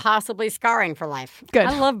and possibly scarring for life. Good.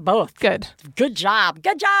 I love both. Good. Good job.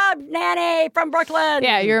 Good job, Nanny from Brooklyn.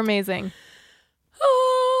 Yeah, you're amazing.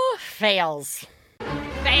 Ooh, fails.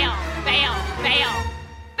 Fail.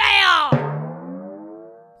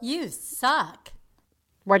 You suck.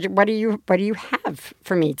 What do you have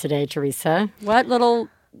for me today, Theresa? What little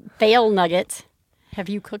fail nugget have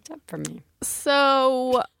you cooked up for me?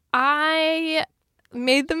 So I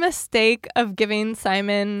made the mistake of giving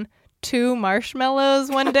Simon 2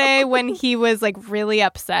 marshmallows one day when he was really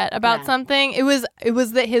upset about something. It was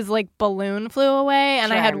that his balloon flew away,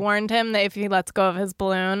 and I had warned him that if he lets go of his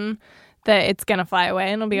balloon, that it's going to fly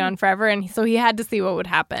away and it'll be on forever. And so he had to see what would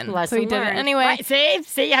happen. Lesson so he did learned. it anyway. Right.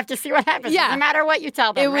 See, you have to see what happens. Yeah. No matter what you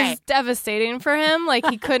tell them. It was devastating for him.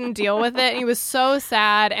 He couldn't deal with it. He was so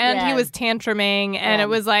sad and he was tantruming. And it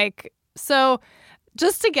was so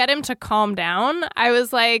just to get him to calm down, I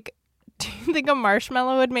was like, do you think a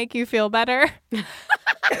marshmallow would make you feel better?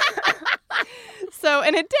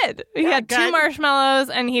 And it did. He had 2 marshmallows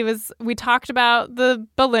and we talked about the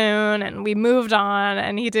balloon and we moved on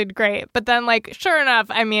and he did great. But then sure enough,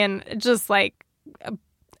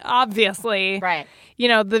 obviously, right.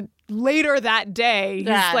 The later that day,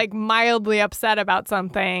 he's mildly upset about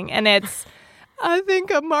something and it's, I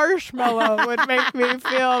think a marshmallow would make me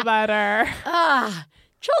feel better.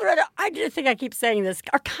 Children, I just think I keep saying this,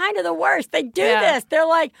 are kind of the worst. They do this. They're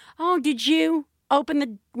like, oh, did you open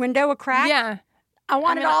the window a crack? Yeah. I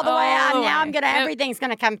want it all the way out. Now everything's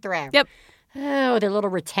going to come through. Yep. Oh, their little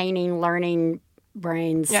retaining, learning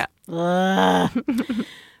brains. Yeah. Well,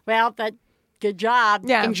 good job.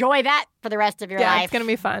 Yeah. Enjoy that for the rest of your life. Yeah, it's going to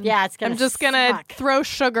be fun. Yeah, it's going to I'm just going to throw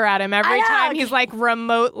sugar at him every time he's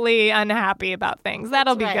remotely unhappy about things.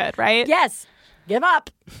 That'll be good, right? Yes. Give up.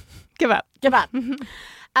 Give up. Give up.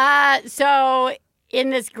 So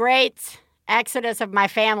in this great exodus of my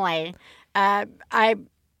family, I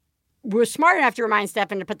was smart enough to remind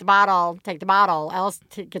Stefan to take the bottle. Alice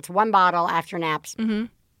gets 1 bottle after naps.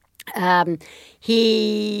 Mm-hmm.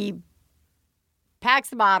 He packs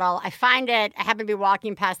the bottle. I find it. I happen to be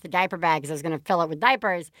walking past the diaper bag because I was going to fill it with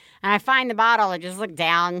diapers. And I find the bottle. I just look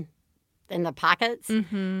down in the pockets.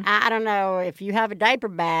 Mm-hmm. I don't know if you have a diaper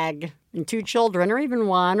bag and 2 children or even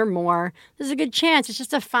 1 or more, there's a good chance it's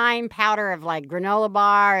just a fine powder of granola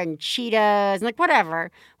bar and Cheetos and whatever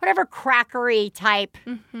crackery type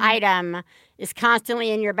item is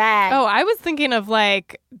constantly in your bag. Oh, I was thinking of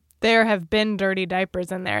there have been dirty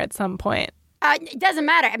diapers in there at some point. It doesn't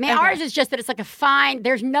matter. I mean, ours is just that it's a fine.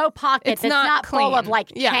 There's no pocket that's not full of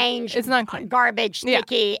change. It's not clean. Garbage,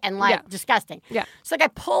 sticky, and disgusting. Yeah. So I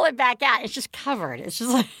pull it back out. It's just covered. It's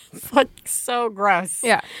just it's so gross.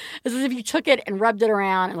 Yeah. It's as if you took it and rubbed it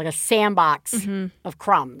around in a sandbox of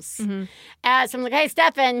crumbs. Mm-hmm. So I'm like, hey,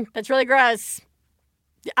 Stefan, that's really gross.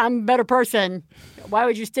 I'm a better person. Why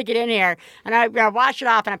would you stick it in here? And I wash it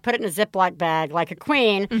off and I put it in a Ziploc bag like a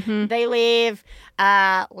queen. Mm-hmm. They leave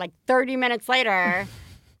like 30 minutes later.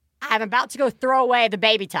 I'm about to go throw away the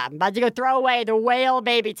baby tub. I'm about to go throw away the whale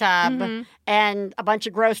baby tub and a bunch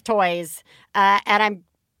of gross toys. And I'm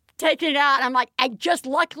taking it out. And I'm like, I just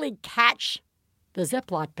luckily catch the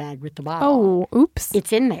Ziploc bag with the bottle. Oh, oops.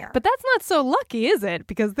 It's in there. But that's not so lucky, is it?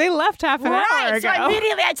 Because they left half an hour ago. So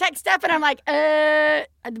immediately I text Stefan. I'm like, the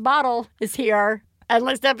bottle is here. And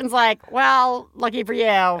Stefan's like, well, lucky for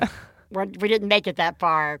you. We didn't make it that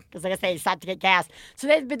far. Because like I say, stopped to get gas. So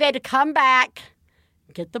they had to come back,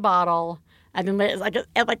 get the bottle. And then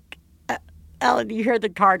you hear the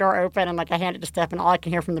car door open. And like I hand it to Stefan. All I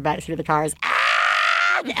can hear from the backseat of the car is,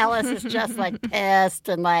 and Ellis is just like pissed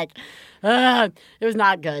and like, it was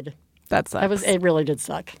not good. That sucks. It really did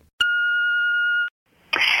suck.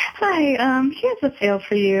 Hi, here's a fail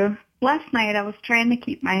for you. Last night I was trying to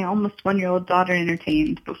keep my almost 1-year-old daughter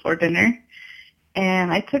entertained before dinner,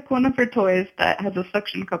 and I took one of her toys that has a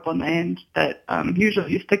suction cup on the end that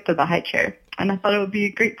usually you stick to the high chair, and I thought it would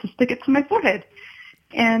be great to stick it to my forehead.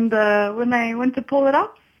 And when I went to pull it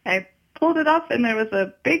up, I pulled it up, and there was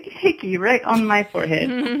a big hickey right on my forehead.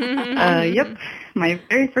 Yep, my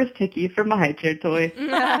very first hickey from a high chair toy.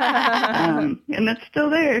 And it's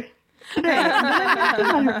still there today.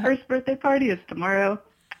 On her first birthday party is tomorrow.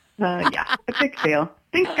 Yeah, a big fail.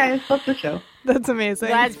 Thanks, guys. Love the show. That's amazing.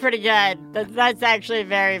 That's pretty good. That's actually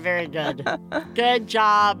very, very good. Good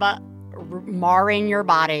job marring your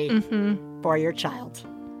body for your child.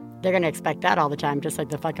 They're going to expect that all the time, just like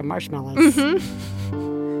the fucking marshmallows.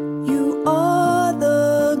 You are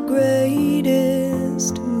the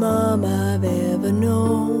greatest mom I've ever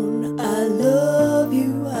known. I love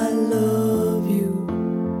you, I love you.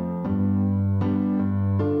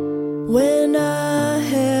 When I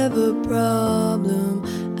have a problem,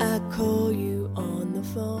 I call you on the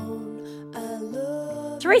phone. I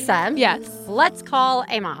love Theresa. Yes. Let's call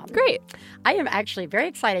a mom. Great. I am actually very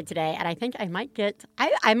excited today, and I think I might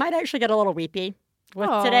actually get a little weepy with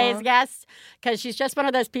today's guest, because she's just one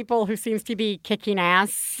of those people who seems to be kicking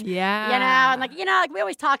ass. Yeah. And like we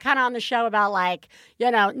always talk kind of on the show about like,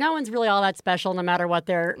 no one's really all that special no matter what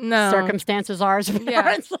their circumstances are as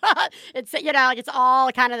parents. Yeah. It's, it's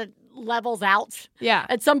all kind of levels out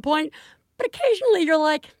at some point. But occasionally you're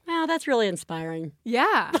like, wow, that's really inspiring.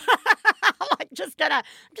 Yeah. I'm just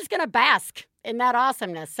gonna bask in that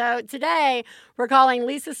awesomeness. So today we're calling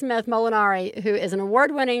Lisa Smith Molinari, who is an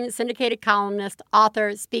award-winning syndicated columnist,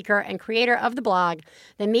 author, speaker, and creator of the blog,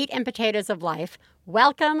 The Meat and Potatoes of Life.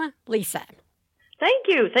 Welcome, Lisa. Thank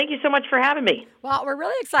you. Thank you so much for having me. Well, we're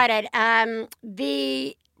really excited. I'll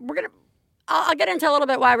get into a little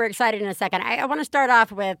bit why we're excited in a second. I want to start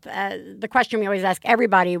off with the question we always ask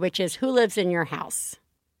everybody, which is, who lives in your house?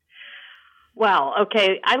 Well,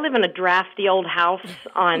 okay, I live in a drafty old house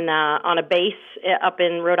on a base up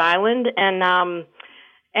in Rhode Island, and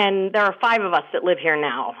there are 5 of us that live here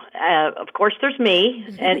now. Of course, there's me,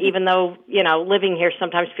 and even though, living here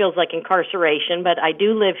sometimes feels like incarceration, but I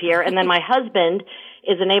do live here. And then my husband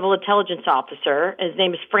is a naval intelligence officer. His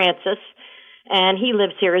name is Francis, and he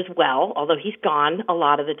lives here as well, although he's gone a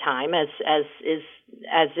lot of the time, as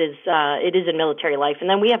it is in military life. And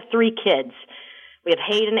then we have 3 kids. We have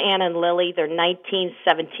Hayden, Anna, and Lily. They're 19,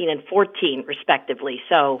 17, and 14, respectively.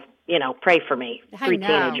 So, pray for me. 3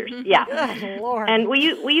 teenagers. Yeah. Good Lord. And we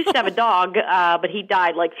used to have a dog, but he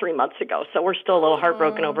died like 3 months ago. So we're still a little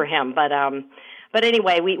heartbroken over him. But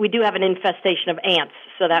anyway, we do have an infestation of ants,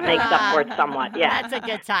 so that makes up for it somewhat. Yeah. That's a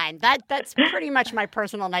good time. That's pretty much my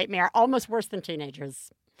personal nightmare, almost worse than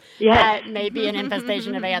teenagers. Yeah. Maybe an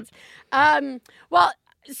infestation of ants. Well,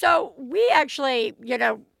 so we actually,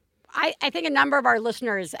 I think a number of our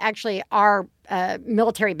listeners actually are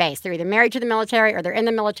military based. They're either married to the military or they're in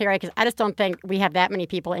the military, because I just don't think we have that many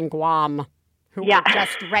people in Guam who are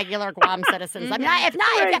just regular Guam citizens. I mean, if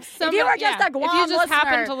you were just a Guam if you just listener,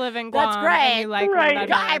 happen to live in Guam, that's great. And you like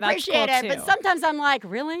I appreciate it. But sometimes I'm like,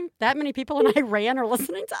 really? That many people in Iran are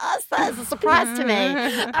listening to us? That is a surprise to me.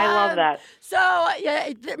 I love that. So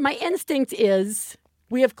my instinct is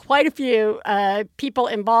we have quite a few people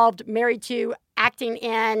involved, married to, acting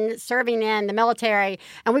in, serving in the military,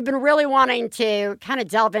 and we've been really wanting to kind of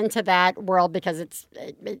delve into that world because it's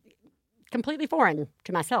completely foreign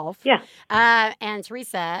to myself. Yeah. And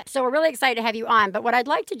Theresa. So we're really excited to have you on. But what I'd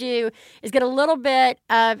like to do is get a little bit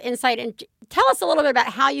of insight and tell us a little bit about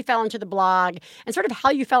how you fell into the blog and sort of how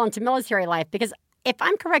you fell into military life. Because if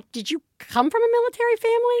I'm correct, did you come from a military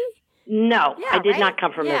family? No, I did not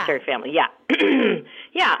come from a military family. Yeah.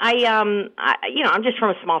 I'm just from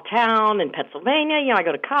a small town in Pennsylvania. I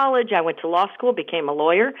go to college. I went to law school, became a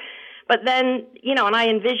lawyer. But then, and I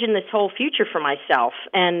envisioned this whole future for myself.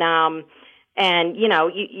 And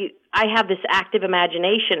I have this active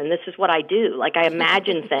imagination, and this is what I do. Like, I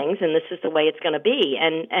imagine things, and this is the way it's going to be.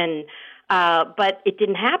 But it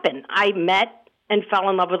didn't happen. I met and fell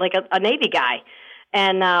in love with like a Navy guy.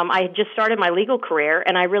 And I had just started my legal career,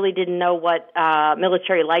 and I really didn't know what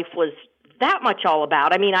military life was that much all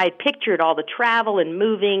about. I mean, I pictured all the travel and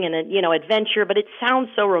moving and, adventure, but it sounds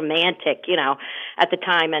so romantic, at the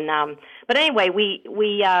time. And but anyway,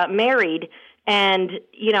 we married. And,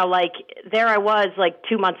 there I was,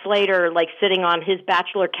 2 months later, sitting on his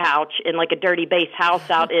bachelor couch in, a dirty base house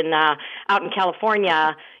out in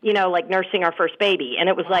California, nursing our first baby. And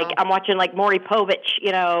it was wow. I'm watching, Maury Povich,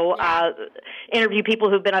 interview people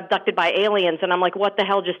who've been abducted by aliens. And I'm like, what the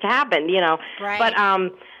hell just happened, Right.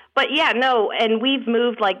 But yeah, no, and we've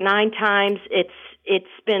moved 9 times. It's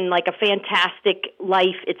been a fantastic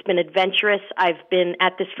life. It's been adventurous. I've been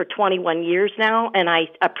at this for 21 years now, and I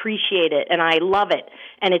appreciate it, and I love it.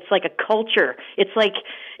 And it's like a culture. It's like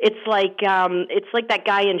that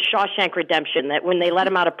guy in Shawshank Redemption that when they let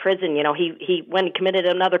him out of prison, he went and committed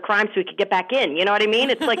another crime so he could get back in. You know what I mean?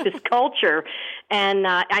 It's like this culture, and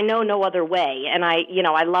I know no other way, and I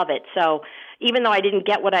love it. So even though I didn't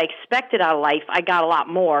get what I expected out of life, I got a lot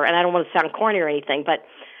more. And I don't want to sound corny or anything, but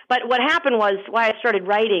what happened was, why I started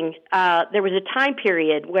writing, there was a time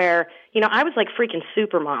period where, I was like freaking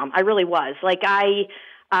super mom. I really was.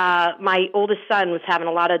 My oldest son was having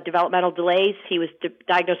a lot of developmental delays. He was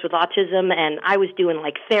diagnosed with autism, and I was doing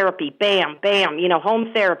therapy, bam, bam,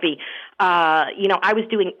 home therapy. I was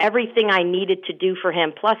doing everything I needed to do for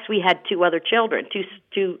him. Plus we had 2 other children,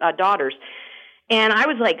 two daughters. And I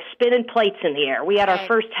was spinning plates in the air. We had our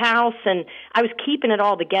first house, and I was keeping it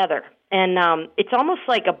all together. And it's almost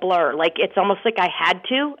like a blur. It's almost like I had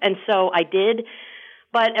to, and so I did.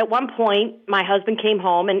 But at one point, my husband came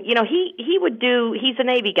home, and, he's a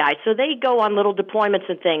Navy guy, so they go on little deployments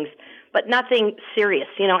and things, but nothing serious.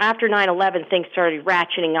 After 9/11, things started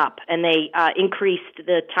ratcheting up, and they increased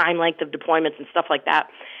the time length of deployments and stuff like that.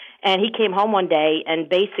 And he came home one day and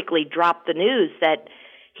basically dropped the news that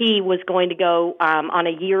he was going to go on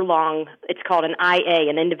a year-long, it's called an IA,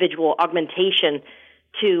 an individual augmentation,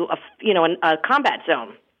 to a combat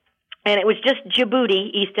zone. And it was just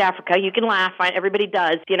Djibouti, East Africa. You can laugh, everybody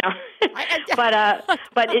does, but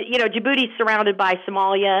Djibouti's surrounded by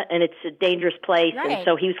Somalia, and it's a dangerous place, right. And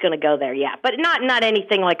so he was going to go there, yeah. But not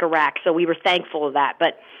anything like Iraq, so we were thankful of that.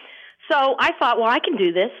 But so I thought, well, I can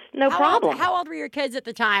do this, no problem. How old were your kids at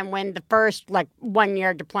the time when the first 1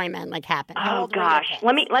 year deployment happened? Oh gosh,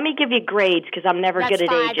 let me give you grades because I'm never good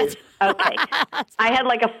at ages. Okay, I had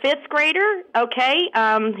a 5th grader. Okay,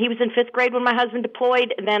 he was in 5th grade when my husband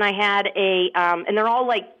deployed. And then I had and they're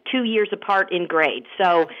all 2 years apart in grade,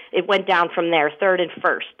 so it went down from there, 3rd and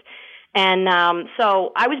 1st. And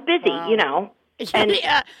so I was busy, Wow. And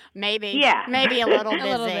maybe a little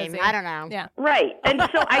busy. I don't know. Yeah. Right. And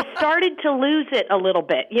so I started to lose it a little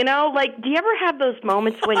bit, do you ever have those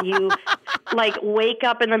moments when you wake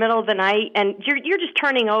up in the middle of the night and you're just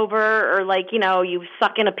turning over, or you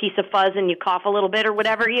suck in a piece of fuzz and you cough a little bit or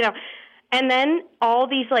whatever, and then all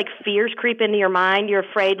these fears creep into your mind. You're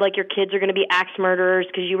afraid your kids are going to be axe murderers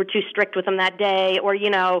because you were too strict with them that day, or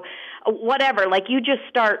whatever. You just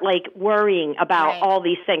start worrying about all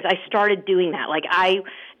these things. I started doing that. I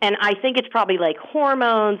think it's probably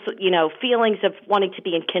hormones, feelings of wanting to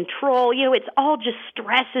be in control. It's all just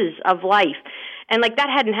stresses of life. And that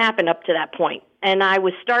hadn't happened up to that point. And I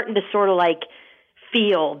was starting to sort of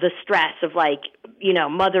feel the stress of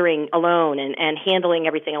mothering alone and handling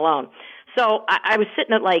everything alone. So I was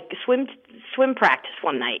sitting at swim practice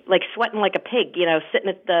one night, sweating like a pig, sitting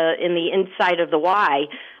in the inside of the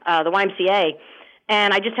YMCA,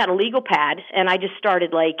 and I just had a legal pad, and I just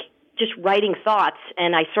started just writing thoughts,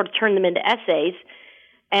 and I sort of turned them into essays.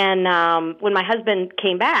 And when my husband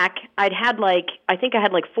came back, I think I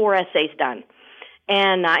had 4 essays done.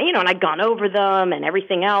 And, and I'd gone over them and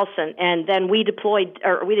everything else. And then we deployed,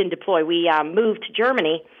 or we didn't deploy, we moved to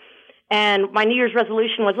Germany. And my New Year's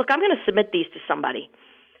resolution was, look, I'm going to submit these to somebody.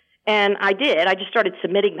 And I did. I just started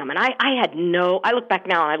submitting them. And I look back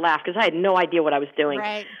now and I laugh because I had no idea what I was doing.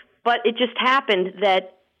 Right. But it just happened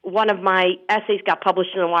that one of my essays got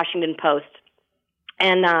published in the Washington Post.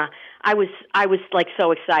 And I was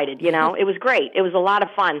so excited, It was great. It was a lot of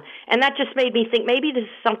fun. And that just made me think maybe this is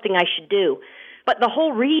something I should do. But the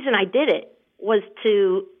whole reason I did it was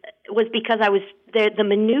because I was the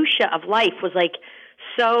minutia of life was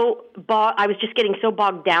I was just getting so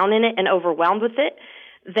bogged down in it and overwhelmed with it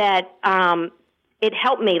that it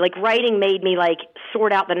helped me. Like writing made me like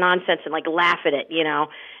sort out the nonsense and like laugh at it,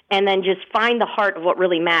 and then just find the heart of what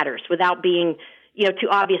really matters without being, too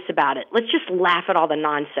obvious about it. Let's just laugh at all the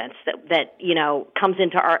nonsense that comes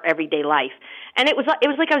into our everyday life. And it was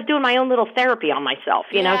like I was doing my own little therapy on myself,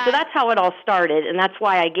 So that's how it all started, and that's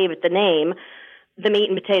why I gave it the name, The Meat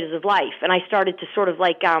and Potatoes of Life. And I started to sort of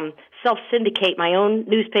like self-syndicate my own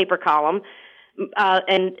newspaper column,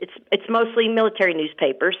 and it's mostly military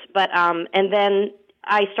newspapers. But and then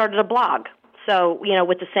I started a blog, so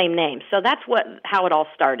with the same name. So that's how it all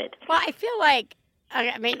started. Well, I feel like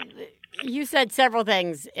you said several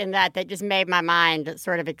things in that just made my mind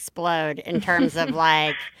sort of explode in terms of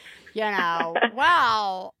like.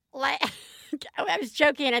 Wow. Like, I was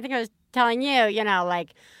joking. I think I was telling you,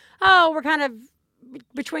 like, oh, we're kind of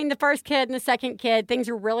between the first kid and the second kid, things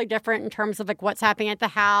are really different in terms of like what's happening at the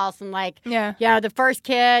house. And like, the first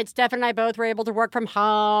kid, Steph and I both were able to work from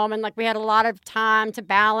home. And like, we had a lot of time to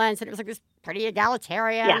balance. And it was like this pretty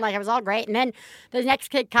egalitarian. Yeah. Like, it was all great. And then the next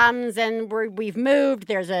kid comes and we've moved.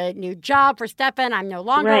 There's a new job for Stefan. I'm no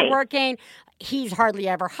longer working. He's hardly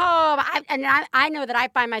ever home. I know that I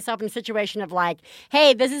find myself in a situation of like,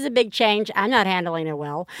 hey, this is a big change. I'm not handling it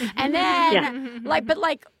well. And then,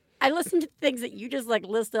 I listened to things that you just like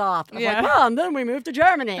listed off. I'm like, well, and then we moved to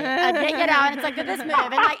Germany. And it's like this move.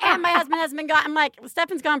 And my husband hasn't been gone. I'm like,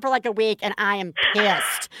 Stefan's gone for like a week and I am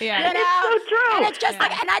pissed. Yeah. It's so true. And it's just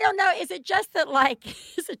like, and I don't know, is it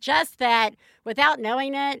just that without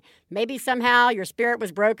knowing it, maybe somehow your spirit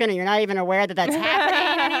was broken and you're not even aware that that's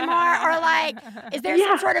happening anymore? Or like, is there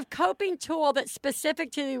some sort of coping tool that's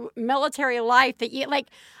specific to military life that you, like,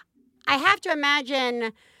 I have to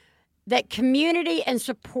imagine that community and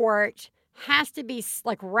support has to be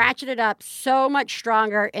like ratcheted up so much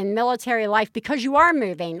stronger in military life because you are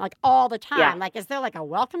moving like all the time. Yeah. Like, is there like a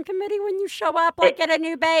welcome committee when you show up like at a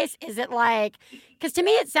new base? Is it like, because to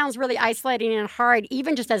me it sounds really isolating and hard,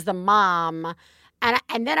 even just as the mom.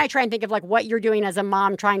 And then I try and think of like what you're doing as a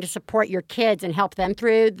mom, trying to support your kids and help them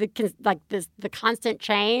through the constant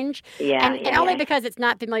change. And only because it's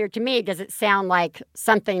not familiar to me does it sound like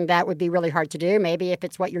something that would be really hard to do. Maybe if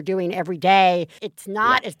it's what you're doing every day, it's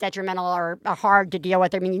not as detrimental or hard to deal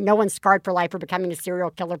with. I mean, no one's scarred for life for becoming a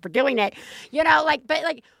serial killer for doing it.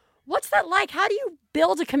 But what's that like? How do you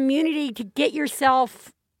build a community to get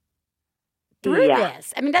yourself through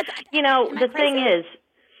this? I mean, that's the thing is.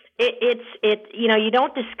 You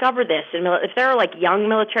don't discover this. And if there are like young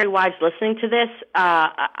military wives listening to this,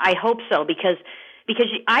 I hope so because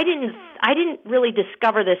I didn't really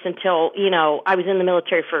discover this until I was in the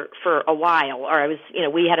military for a while, or I was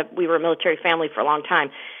we were a military family for a long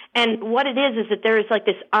time. And what it is that there is like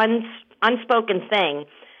this unspoken thing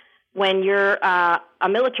when you're a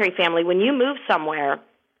military family. When you move somewhere,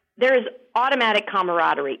 there is automatic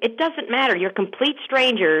camaraderie. It doesn't matter. You're complete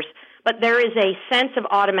strangers. But there is a sense of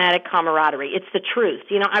automatic camaraderie. It's the truth.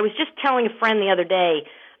 I was just telling a friend the other day,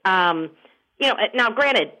 now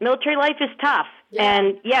granted, military life is tough. Yeah.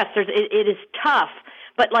 And yes, it is tough.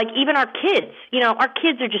 But like even our kids, our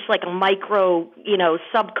kids are just like a micro,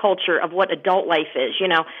 subculture of what adult life is,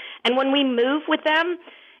 And when we move with them,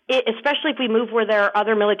 especially if we move where there are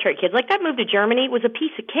other military kids, like that move to Germany was a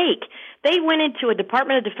piece of cake. They went into a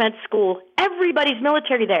Department of Defense school. Everybody's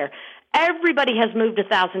military there. Everybody has moved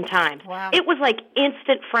 1,000 times. Wow. It was like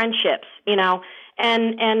instant friendships, and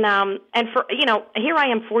for here I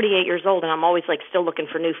am 48 years old and I'm always like still looking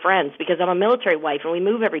for new friends because I'm a military wife and we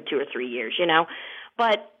move every 2 or 3 years,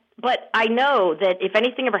 But I know that if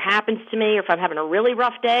anything ever happens to me or if I'm having a really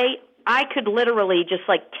rough day, I could literally just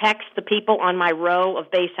like text the people on my row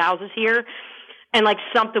of base houses here. And like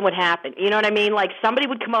something would happen, you know what I mean? Like somebody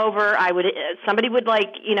would come over, somebody would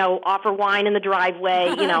like, offer wine in the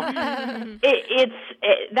driveway,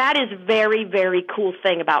 that is very, very cool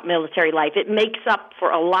thing about military life. It makes up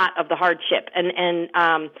for a lot of the hardship. And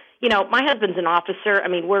my husband's an officer. I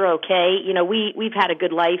mean, we're okay. We've had a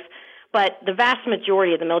good life, but the vast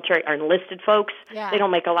majority of the military are enlisted folks. Yeah. They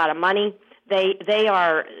don't make a lot of money. They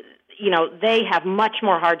are, they have much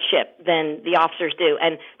more hardship than the officers do,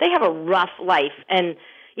 and they have a rough life. And,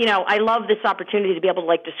 I love this opportunity to be able to,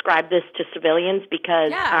 like, describe this to civilians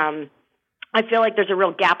because I feel like there's a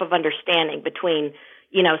real gap of understanding between,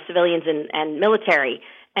 civilians and military.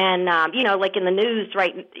 And, like in the news,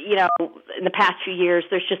 right, in the past few years,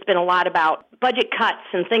 there's just been a lot about budget cuts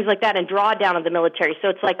and things like that and drawdown of the military. So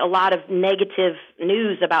it's like a lot of negative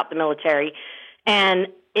news about the military. And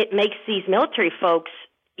it makes these military folks,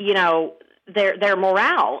 their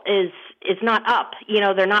morale is not up.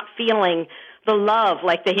 They're not feeling the love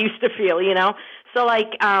like they used to feel, So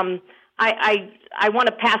like, I want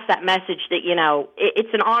to pass that message that,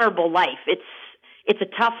 it's an honorable life. it's a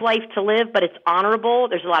tough life to live, but it's honorable.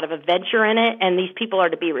 There's a lot of adventure in it, and these people are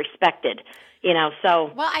to be respected.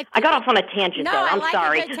 So I got off on a tangent, though. I'm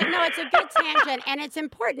sorry. No, it's a good tangent, and it's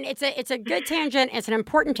important. It's a good tangent. It's an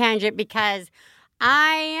important tangent because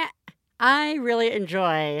I really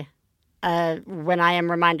enjoy when I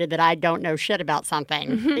am reminded that I don't know shit about something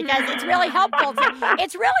because it's really helpful.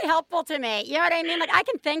 It's really helpful to me. You know what I mean? Like I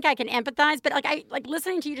can empathize, but like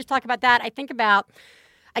listening to you just talk about that,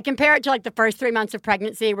 I compare it to like the first 3 months of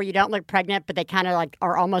pregnancy where you don't look pregnant, but they kind of like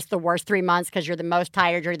are almost the worst 3 months because you're the most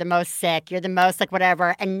tired, you're the most sick, you're the most like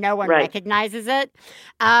whatever, and no one recognizes it.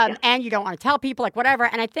 And you don't want to tell people like whatever.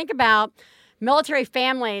 And I think about military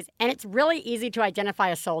families, and it's really easy to identify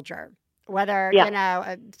a soldier, whether,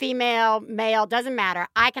 a female, male, doesn't matter.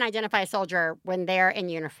 I can identify a soldier when they're in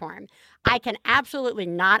uniform. I can absolutely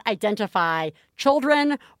not identify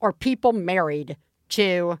children or people married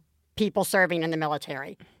to people serving in the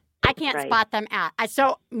military. I can't spot them out.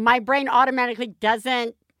 So my brain automatically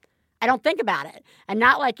I don't think about it. And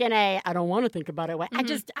not like in I don't want to think about it way.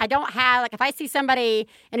 I don't have, like if I see somebody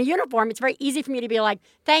in a uniform, it's very easy for me to be like,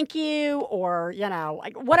 thank you, or,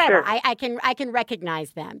 like whatever. Sure. I can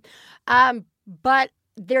recognize them. But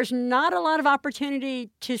there's not a lot of opportunity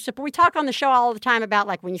to support. We talk on the show all the time about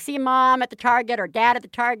like when you see mom at the Target or dad at the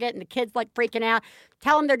Target and the kids like freaking out,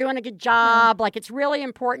 tell them they're doing a good job. Like it's really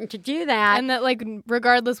important to do that. And that like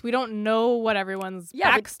regardless, we don't know what everyone's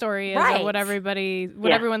backstory is or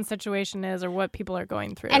what everyone's situation is or what people are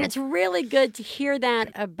going through. And it's really good to hear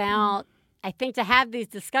that about, I think to have these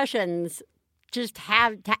discussions, just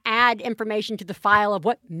have to add information to the file of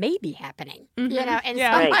what may be happening, in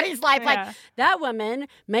somebody's life. Like that woman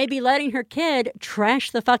may be letting her kid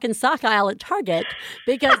trash the fucking sock aisle at Target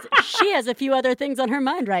because she has a few other things on her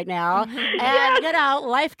mind right now. And,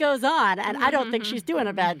 life goes on. And I don't think she's doing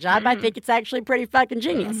a bad job. I think it's actually pretty fucking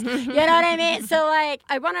genius. You know what I mean? So like,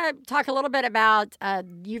 I want to talk a little bit about,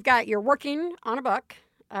 you're working on a book.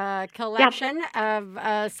 Collection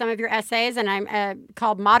of some of your essays, and I'm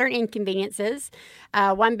called Modern Inconveniences,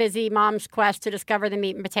 One Busy Mom's Quest to Discover the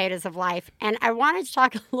Meat and Potatoes of Life. And I wanted to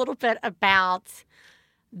talk a little bit about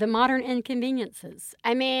the modern inconveniences.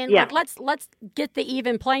 I mean, like, let's get the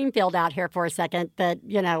even playing field out here for a second that,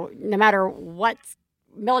 no matter what's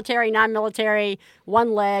military, non-military,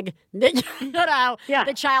 one leg, the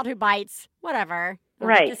child who bites, whatever.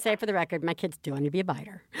 Right. Just say for the record, my kids do want to be a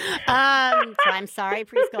biter. So I'm sorry,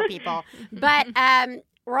 preschool people. But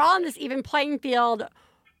we're all on this even playing field.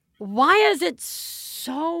 Why is it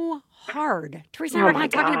so hard? Teresa and I were kind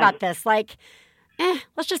of talking about this. Like,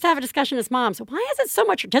 let's just have a discussion as moms. Why is it so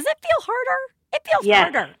much? Does it feel harder? It feels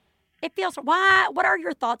harder. It feels, why? What are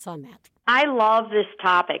your thoughts on that? I love this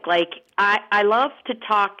topic. Like, I love to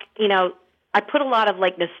talk, I put a lot of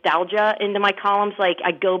like nostalgia into my columns. Like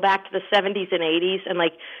I go back to the 70s and 80s and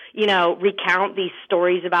like, recount these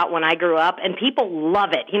stories about when I grew up, and people love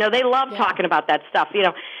it. They love talking about that stuff,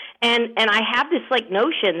 and I have this like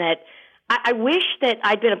notion that I wish that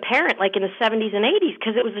I'd been a parent like in the 70s and 80s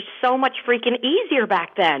because it was just so much freaking easier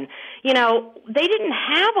back then. They didn't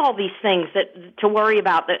have all these things to worry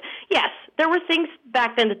about. That yes, there were things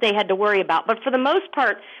back then that they had to worry about, but for the most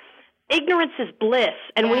part, ignorance is bliss.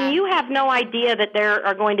 And when you have no idea that there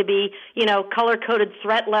are going to be, color-coded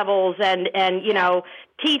threat levels and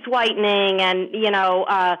teeth whitening and,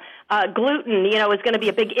 gluten, is going to be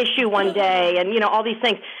a big issue one day and, all these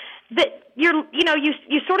things, that you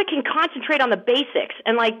sort of can concentrate on the basics.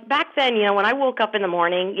 And like back then, when I woke up in the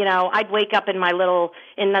morning, I'd wake up in the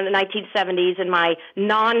 1970s in my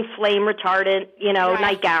non-flame retardant,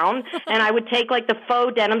 nightgown, and I would take like the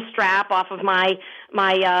faux denim strap off of my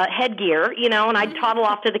headgear, and I'd toddle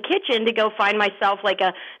off to the kitchen to go find myself like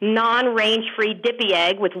a non-range-free dippy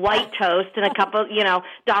egg with white toast and a cup of,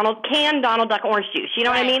 canned Donald Duck orange juice. You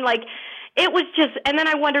know what I mean? Like, it was just, and then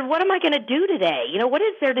I wondered, what am I going to do today? What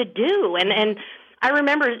is there to do? And I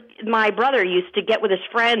remember my brother used to get with his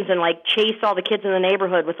friends and like chase all the kids in the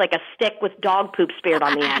neighborhood with like a stick with dog poop speared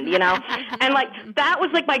on the end, and like that was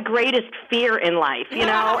like my greatest fear in life, and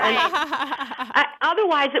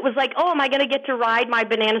otherwise it was like, oh, am I going to get to ride my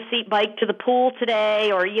banana seat bike to the pool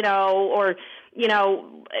today, or is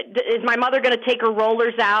my mother going to take her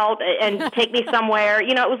rollers out and take me somewhere?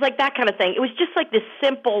 It was like that kind of thing. It was just like this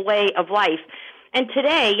simple way of life. And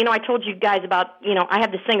today, I told you guys about, I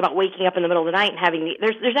have this thing about waking up in the middle of the night and having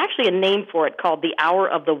there's actually a name for it called the hour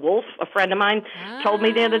of the wolf. A friend of mine told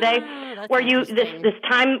me the other day, where this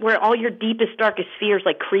time where all your deepest, darkest fears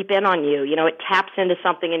like creep in on you. It taps into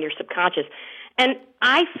something in your subconscious. And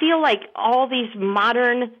I feel like all these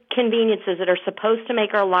modern conveniences that are supposed to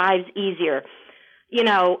make our lives easier,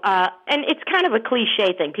 and it's kind of a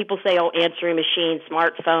cliche thing. People say, oh, answering machines,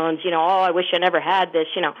 smartphones, oh, I wish I never had this,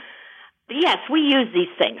 Yes, we use these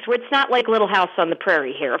things. It's not like Little House on the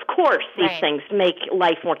Prairie here. Of course, these things make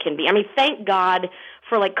life more convenient. I mean, thank God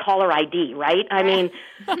for like caller ID, right? I mean,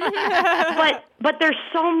 but there's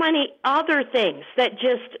so many other things that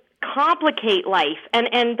just complicate life, and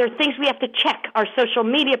there are things we have to check. Our social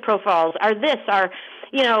media profiles are this,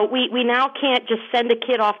 we now can't just send a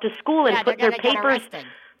kid off to school and put their papers.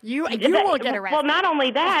 You will get arrested. Well, not only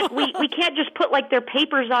that, we can't just put like their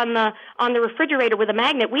papers on the refrigerator with a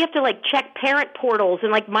magnet. We have to like check parent portals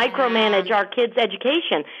and like micromanage our kids'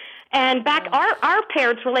 education. And back our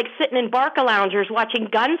parents were like sitting in Barca loungers watching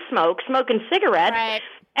Gunsmoke, smoking cigarettes. Right.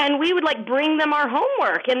 And we would like bring them our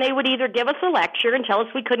homework, and they would either give us a lecture and tell us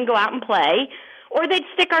we couldn't go out and play, or they'd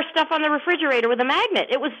stick our stuff on the refrigerator with a magnet.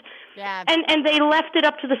 It was, and they left it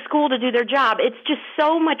up to the school to do their job. It's just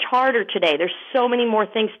so much harder today. There's so many more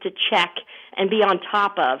things to check and be on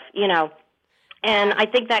top of, and I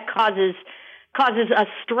think that causes us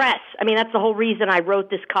stress. I mean, that's the whole reason I wrote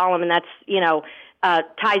this column, and that's,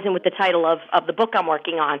 ties in with the title of the book I'm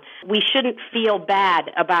working on. We shouldn't feel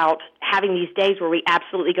bad about having these days where we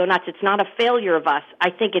absolutely go nuts. It's not a failure of us.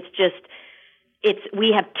 I think it's just,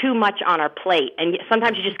 we have too much on our plate, and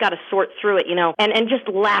sometimes you just got to sort through it, and just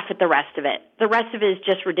laugh at the rest of it. The rest of it is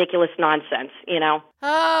just ridiculous nonsense,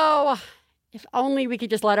 Oh, if only we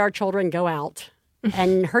could just let our children go out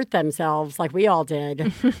and hurt themselves like we all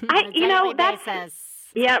did.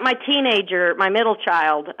 Yeah, my middle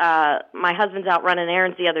child, my husband's out running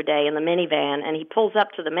errands the other day in the minivan, and he pulls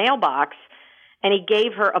up to the mailbox, and he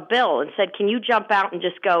gave her a bill and said, can you jump out and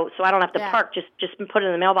just go so I don't have to park, just put it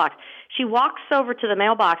in the mailbox. She walks over to the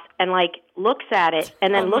mailbox and, like, looks at it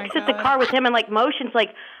and then looks at the car with him and, like, motions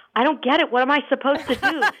like, I don't get it. What am I supposed to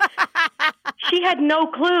do? She had no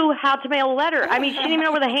clue how to mail a letter. I mean, she didn't even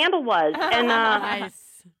know where the handle was. And nice.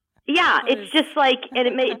 Yeah, it's just like, and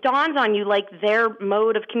it dawns on you like their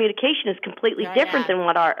mode of communication is completely different than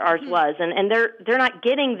what ours was, and they're not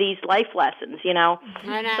getting these life lessons, I know.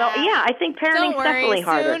 So yeah, I think parenting's definitely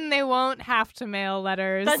harder. Soon they won't have to mail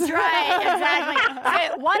letters. That's right, exactly.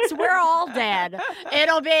 So once we're all dead,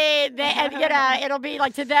 it'll be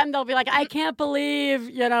like to them they'll be like, I can't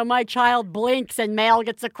believe my child blinks and mail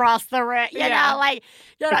gets across the room. Exactly.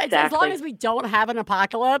 As long as we don't have an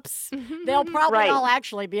apocalypse, they'll probably all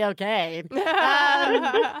actually be okay. Yes,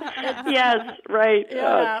 right.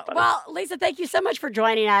 Yeah. Well, Lisa, thank you so much for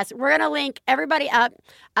joining us. We're going to link everybody up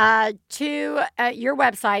to your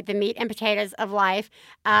website, The Meat and Potatoes of Life.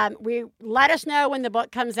 Let us know when the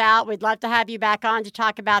book comes out. We'd love to have you back on to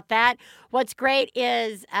talk about that. What's great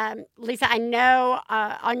is, Lisa, I know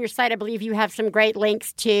on your site, I believe you have some great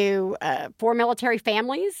links to for military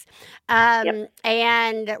families.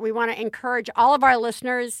 And we want to encourage all of our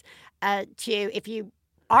listeners if you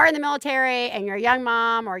are in the military and you're a young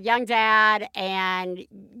mom or young dad and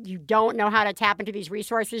you don't know how to tap into these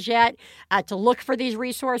resources yet, to look for these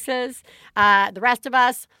resources. The rest of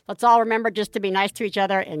us, let's all remember just to be nice to each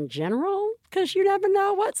other in general, because you never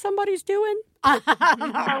know what somebody's doing or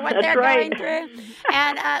what they're going through.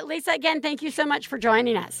 And Lisa, again, thank you so much for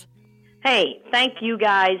joining us. Hey, thank you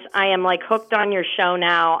guys. I am like hooked on your show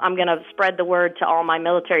now. I'm going to spread the word to all my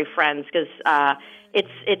military friends because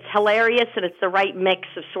it's hilarious, and it's the right mix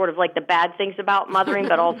of sort of like the bad things about mothering,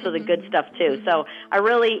 but also the good stuff too. So I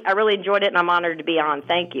really enjoyed it, and I'm honored to be on.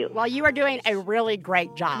 Thank you. Well, you are doing a really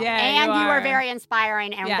great job, and you are very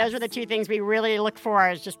inspiring. And those are the two things we really look for,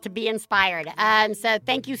 is just to be inspired. So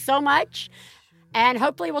thank you so much, and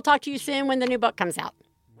hopefully we'll talk to you soon when the new book comes out.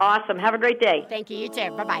 Awesome. Have a great day. Thank you. You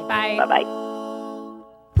too. Bye-bye. Bye. Bye-bye.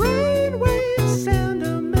 Brainwaves send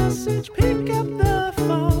a message, pick up the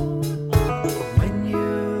phone. When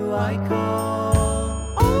you I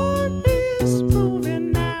call, on this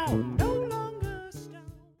moving now, no longer stone.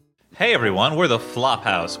 Hey everyone, we're the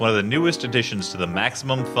Flophouse, one of the newest additions to the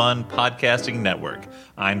Maximum Fun podcasting network.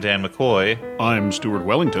 I'm Dan McCoy. I'm Stuart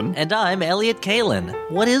Wellington. And I'm Elliot Kalin.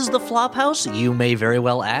 What is the Flophouse, you may very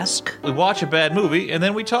well ask? We watch a bad movie and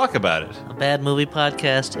then we talk about it. A bad movie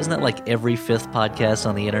podcast? Isn't that like every fifth podcast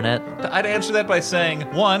on the internet? I'd answer that by saying,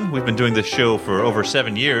 1, we've been doing this show for over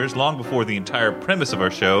 7 years, long before the entire premise of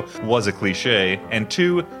our show was a cliche, and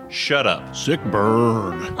 2, shut up. Sick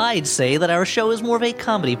burn. I'd say that our show is more of a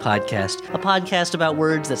comedy podcast. A podcast about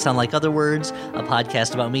words that sound like other words. A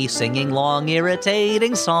podcast about me singing long,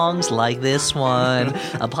 irritating songs like this one.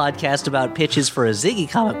 A podcast about pitches for a Ziggy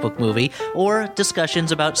comic book movie. Or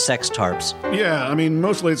discussions about sex tarps. Yeah, I mean,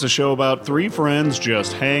 mostly it's a show about 3 friends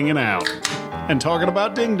just hanging out. and talking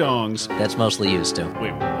about ding-dongs. That's mostly used to.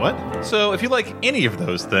 Wait, what? So if you like any of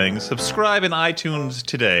those things, subscribe in iTunes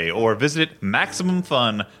today or visit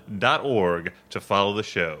MaximumFun.org to follow the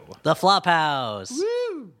show. The Flophouse.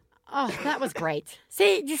 Woo! Oh, that was great.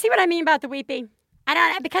 See, do you see what I mean about the weepy? I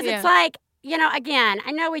don't, because it's like, you know, again,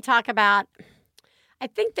 I know we talk about, I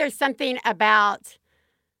think there's something about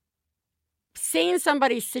seeing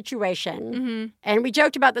somebody's situation, and we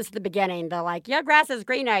joked about this at the beginning, the like, your grass is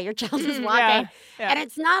greener, your child is walking. And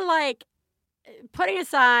it's not like putting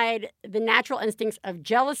aside the natural instincts of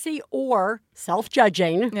jealousy or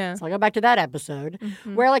self-judging. So I'll go back to that episode,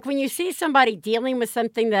 where like when you see somebody dealing with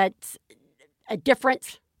something that's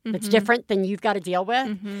different than you've got to deal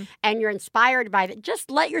with, and you're inspired by it,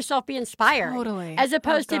 just let yourself be inspired. Totally. As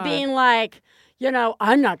opposed to being like, you know,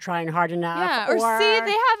 I'm not trying hard enough. Yeah, or see,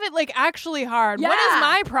 they have it, like, actually hard. Yeah. What is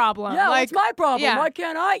my problem? Yeah, like, what's my problem? Yeah. Why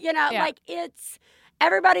can't I? You know, like, it's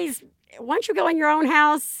everybody's, once you go in your own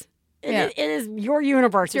house, it is your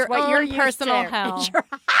universe. It's what your you're own used personal to. hell.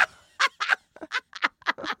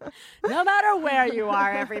 No matter where you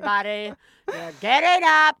are, everybody, you're getting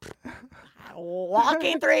up,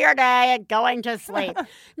 walking through your day, and going to sleep.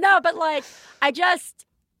 No, but, like,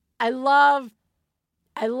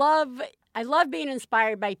 I love being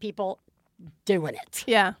inspired by people doing it.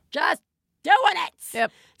 Yeah. Just doing it. Yep.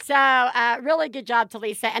 So, really good job to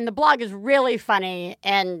Lisa. And the blog is really funny.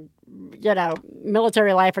 And, you know,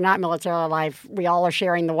 military life or not military life, we all are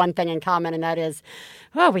sharing the one thing in common, and that is,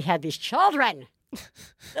 we had these children.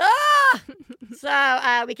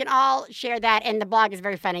 So we can all share that. And the blog is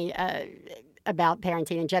very funny about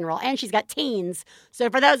parenting in general. And she's got teens. So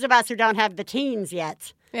for those of us who don't have the teens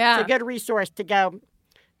yet, it's a good resource to go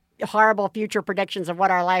horrible future predictions of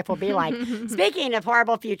what our life will be like. Speaking of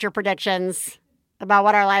horrible future predictions about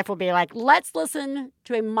what our life will be like, let's listen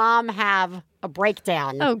to a mom have a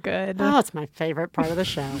breakdown. Oh, good. Oh, it's my favorite part of the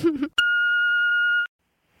show.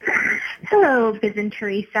 Hello, Biz and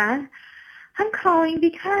Theresa. I'm calling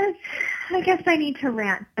because I guess I need to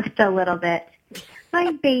rant just a little bit.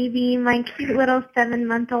 My baby, my cute little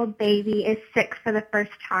 7-month-old baby, is sick for the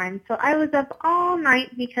first time. So I was up all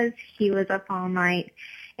night because he was up all night.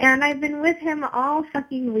 And I've been with him all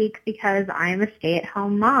fucking week because I'm a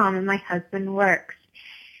stay-at-home mom and my husband works.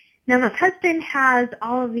 Now, my husband has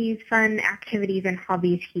all of these fun activities and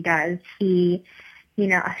hobbies he does. He, you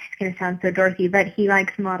know, it's going to sound so Dorothy, but he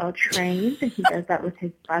likes model trains, and he does that with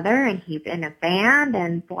his brother, and he's in a band,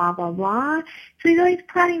 and blah, blah, blah. So he's always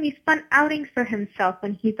planning these fun outings for himself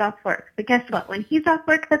when he's off work. But guess what? When he's off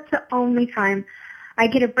work, that's the only time I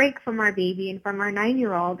get a break from our baby and from our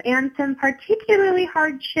 9-year-old, and some particularly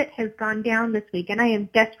hard shit has gone down this week, and I am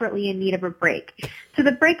desperately in need of a break. So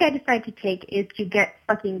the break I decided to take is to get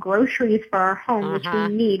fucking groceries for our home, which we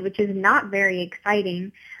need, which is not very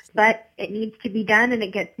exciting, but it needs to be done, and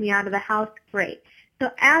it gets me out of the house. Great.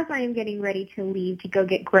 So as I am getting ready to leave to go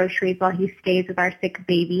get groceries while he stays with our sick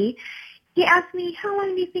baby, he asked me, how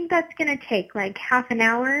long do you think that's going to take, like half an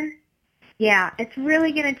hour? Yeah, it's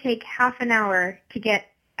really going to take half an hour to get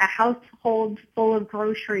a household full of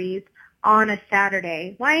groceries on a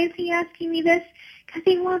Saturday. Why is he asking me this? Because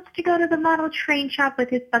he wants to go to the model train shop with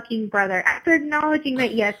his fucking brother. After acknowledging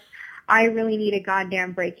that, yes, I really need a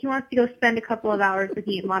goddamn break. He wants to go spend a couple of hours with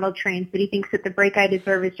me at model trains, but he thinks that the break I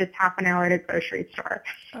deserve is just half an hour at a grocery store.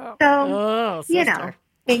 So, you know,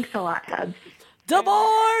 thanks a lot, Hubs.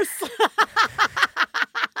 Divorce!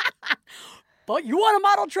 But you want a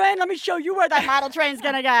model train? Let me show you where that model train's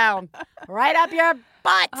going to go. Right up your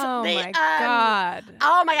butt. Oh, my God.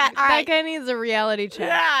 Oh, my God. All right. That guy needs a reality check.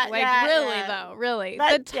 Though. Really.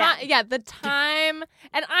 But, the time.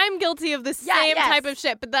 And I'm guilty of the same type of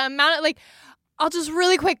shit. But the amount of, like, I'll just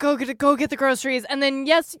really quick go get the groceries. And then,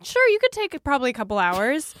 yes, sure, you could take probably a couple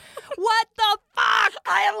hours. What the fuck?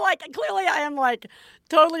 I am like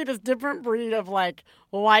totally this different breed of like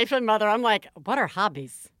wife and mother. I'm like, what are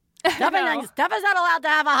hobbies? Steph is not allowed to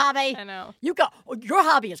have a hobby. I know. You go. Your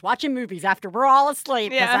hobby is watching movies after we're all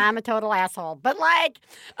asleep because I'm a total asshole. But like,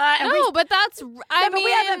 but that's. I mean, but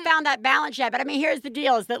we haven't found that balance yet. But I mean, here's the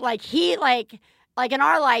deal: is that like he like in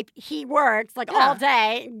our life he works like all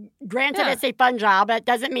day. Granted, it's a fun job, but it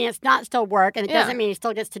doesn't mean it's not still work, and it doesn't mean he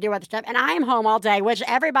still gets to do other stuff. And I am home all day, which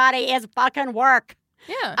everybody is fucking work.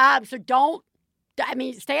 Yeah. So don't. I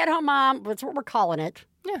mean, stay at home mom. That's what we're calling it.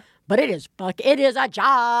 Yeah. But it is a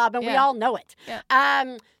job, and we all know it. Yeah.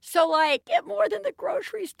 So, like, get more than the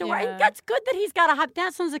grocery store. And that's good that he's got a hobby.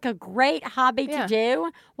 That sounds like a great hobby to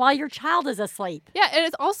do while your child is asleep. Yeah,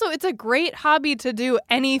 and it's a great hobby to do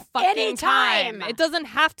any fucking time. It doesn't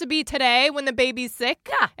have to be today when the baby's sick.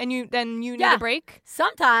 Yeah. And you need a break.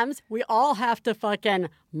 Sometimes we all have to fucking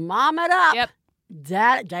mom it up. Yep.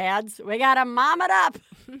 dads, we got to mom it up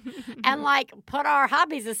and like put our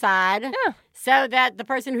hobbies aside so that the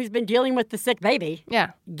person who's been dealing with the sick baby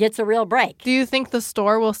gets a real break. Do you think the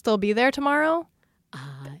store will still be there tomorrow?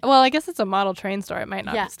 Well, I guess it's a model train store. It might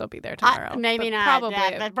not still be there tomorrow. Maybe not.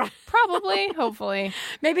 Probably, hopefully.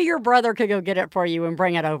 Maybe your brother could go get it for you and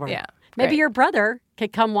bring it over. Yeah. Maybe your brother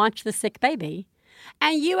could come watch the sick baby,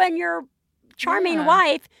 and you and your charming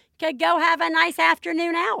wife could go have a nice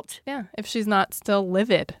afternoon out. Yeah, if she's not still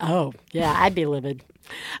livid. Oh, yeah, I'd be livid.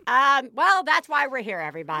 Well, that's why we're here,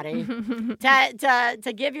 everybody,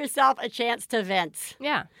 to give yourself a chance to vent.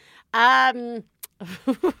 Yeah.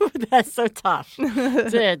 That's so tough.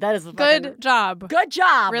 Dude, that is good job. Good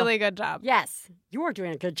job. Really good job. Yes, you are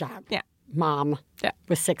doing a good job. Yeah. Mom. Yeah.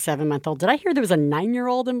 With 6-7-month-old. Did I hear there was a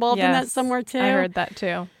 9-year-old involved in that somewhere too? I heard that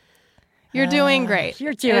too. You're doing great.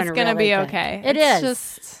 You're doing It's going to really be good. okay. It it's is.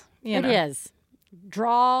 Just, you know. It is.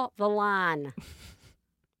 Draw the line.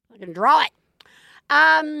 I can draw it.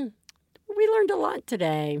 We learned a lot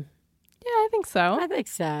today. Yeah, I think so. I think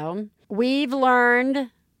so. We've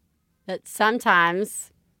learned that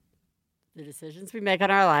sometimes the decisions we make in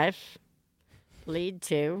our life lead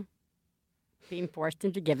to being forced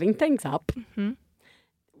into giving things up. Mm-hmm.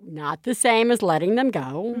 Not the same as letting them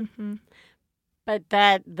go, but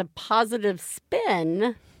that the positive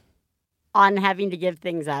spin on having to give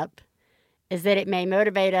things up is that it may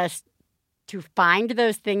motivate us to find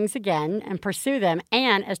those things again and pursue them.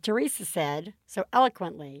 And as Theresa said so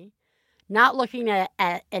eloquently, not looking at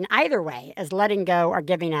in either way as letting go or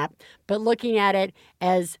giving up, but looking at it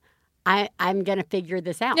as I'm going to figure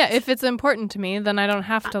this out. Yeah, if it's important to me, then I don't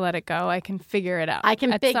have to let it go. I can figure it out. I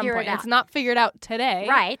can at figure some point. it out. It's not figured out today.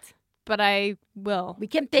 Right. But I will. We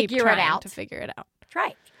can keep figure it trying out. to figure it out. That's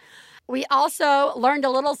right. We also learned a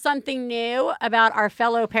little something new about our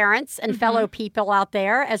fellow parents and fellow people out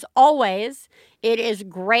there. As always, it is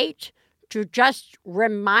great to just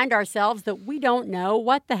remind ourselves that we don't know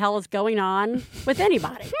what the hell is going on with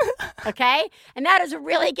anybody. Okay? And that is a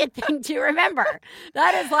really good thing to remember.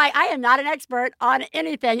 That is like, I am not an expert on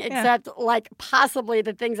anything except like possibly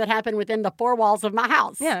the things that happen within the four walls of my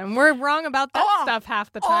house. Yeah, and we're wrong about that stuff half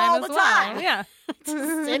the time all as the well. time. Yeah.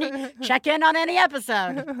 Check in on any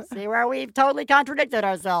episode. See where we've totally contradicted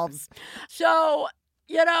ourselves. So,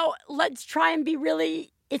 let's try and be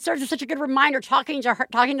really... It serves as such a good reminder. Talking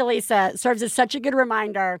to Lisa serves as such a good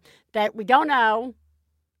reminder that we don't know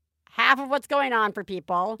half of what's going on for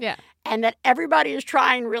people. Yeah. And that everybody is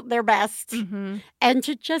trying their best. And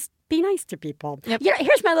to just be nice to people. Yep.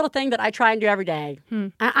 Here's my little thing that I try and do every day.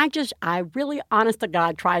 I really, honest to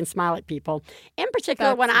God, try and smile at people. In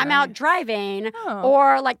particular, when I'm out driving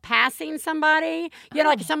or like passing somebody,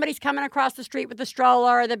 like somebody's coming across the street with a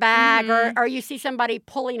stroller or the bag, or you see somebody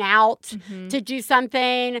pulling out to do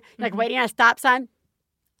something, like waiting at a stop sign.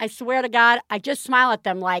 I swear to God, I just smile at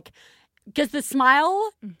them like, because the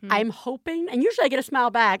smile, I'm hoping, and usually I get a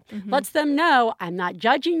smile back, lets them know I'm not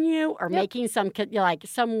judging you or making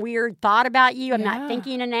some weird thought about you. I'm not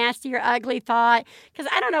thinking a nasty or ugly thought. Because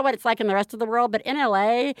I don't know what it's like in the rest of the world, but in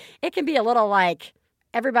LA, it can be a little like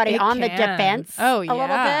everybody on the defense a little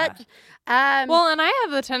bit. Well, and I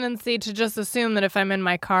have the tendency to just assume that if I'm in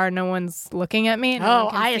my car, no one's looking at me and no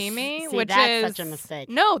one can see me, which that's is such a mistake.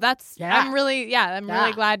 No, I'm really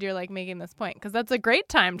glad you're like making this point because that's a great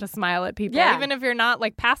time to smile at people, even if you're not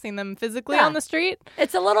like passing them physically on the street.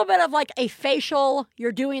 It's a little bit of like a facial,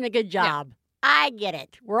 you're doing a good job. Yeah. I get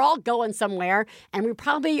it. We're all going somewhere, and we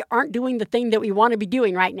probably aren't doing the thing that we want to be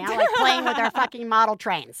doing right now, like playing with our fucking model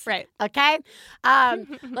trains. Right. Okay? I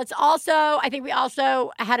think we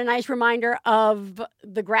also had a nice reminder of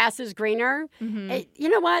the grass is greener. You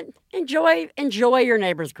know what? Enjoy your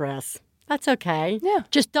neighbor's grass. That's okay. Yeah.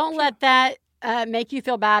 Just don't let that make you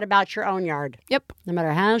feel bad about your own yard. Yep. No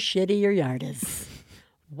matter how shitty your yard is.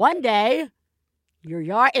 One day,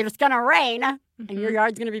 it's going to rain. And your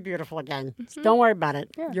yard's going to be beautiful again. So don't worry about it.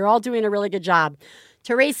 Yeah. You're all doing a really good job.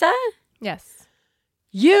 Theresa? Yes.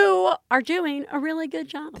 You are doing a really good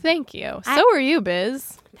job. Thank you. So are you,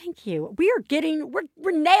 Biz. Thank you.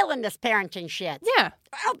 We're nailing this parenting shit. Yeah.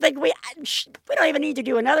 I don't think we don't even need to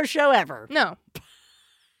do another show ever. No.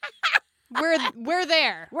 We're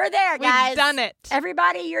there. We're there, guys. We've done it.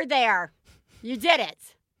 Everybody, you're there. You did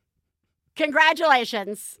it.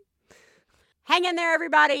 Congratulations. Hang in there,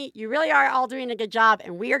 everybody. You really are all doing a good job,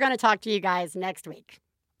 and we are going to talk to you guys next week.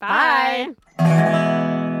 Bye.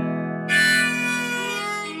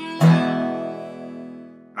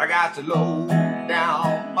 I got to low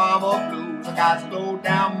down mama blues. I got to low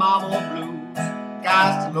down mama blues.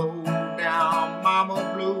 Got to low down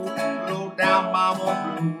mama blues. Low down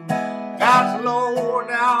mama blues. Got to low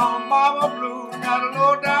down mama blues.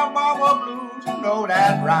 mama blues, you know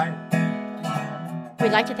that's right.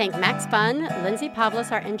 We'd like to thank Max Fun, Lindsay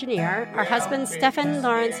Pavlis, our engineer, our husbands Stefan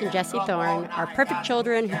Lawrence and Jesse Thorne, our perfect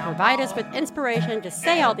children who provide us with inspiration to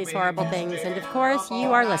say all these horrible things, and of course,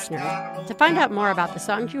 you, our listeners. To find out more about the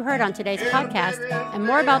songs you heard on today's podcast and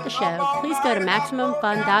more about the show, please go to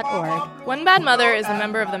MaximumFun.org. One Bad Mother is a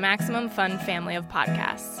member of the Maximum Fun family of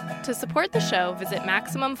podcasts. To support the show, visit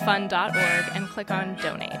MaximumFun.org and click on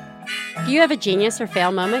Donate. If you have a genius or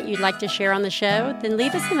fail moment you'd like to share on the show, then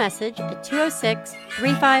leave us a message at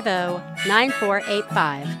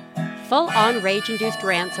 206-350-9485. Full-on rage-induced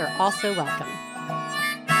rants are also welcome.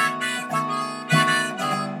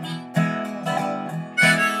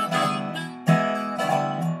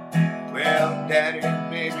 Well, Daddy,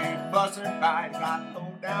 baby, bustin' right, got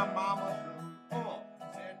low down mama blues. Oh,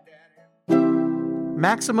 said Daddy.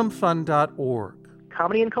 MaximumFun.org.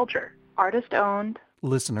 Comedy and culture. Artist owned.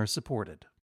 Listener supported.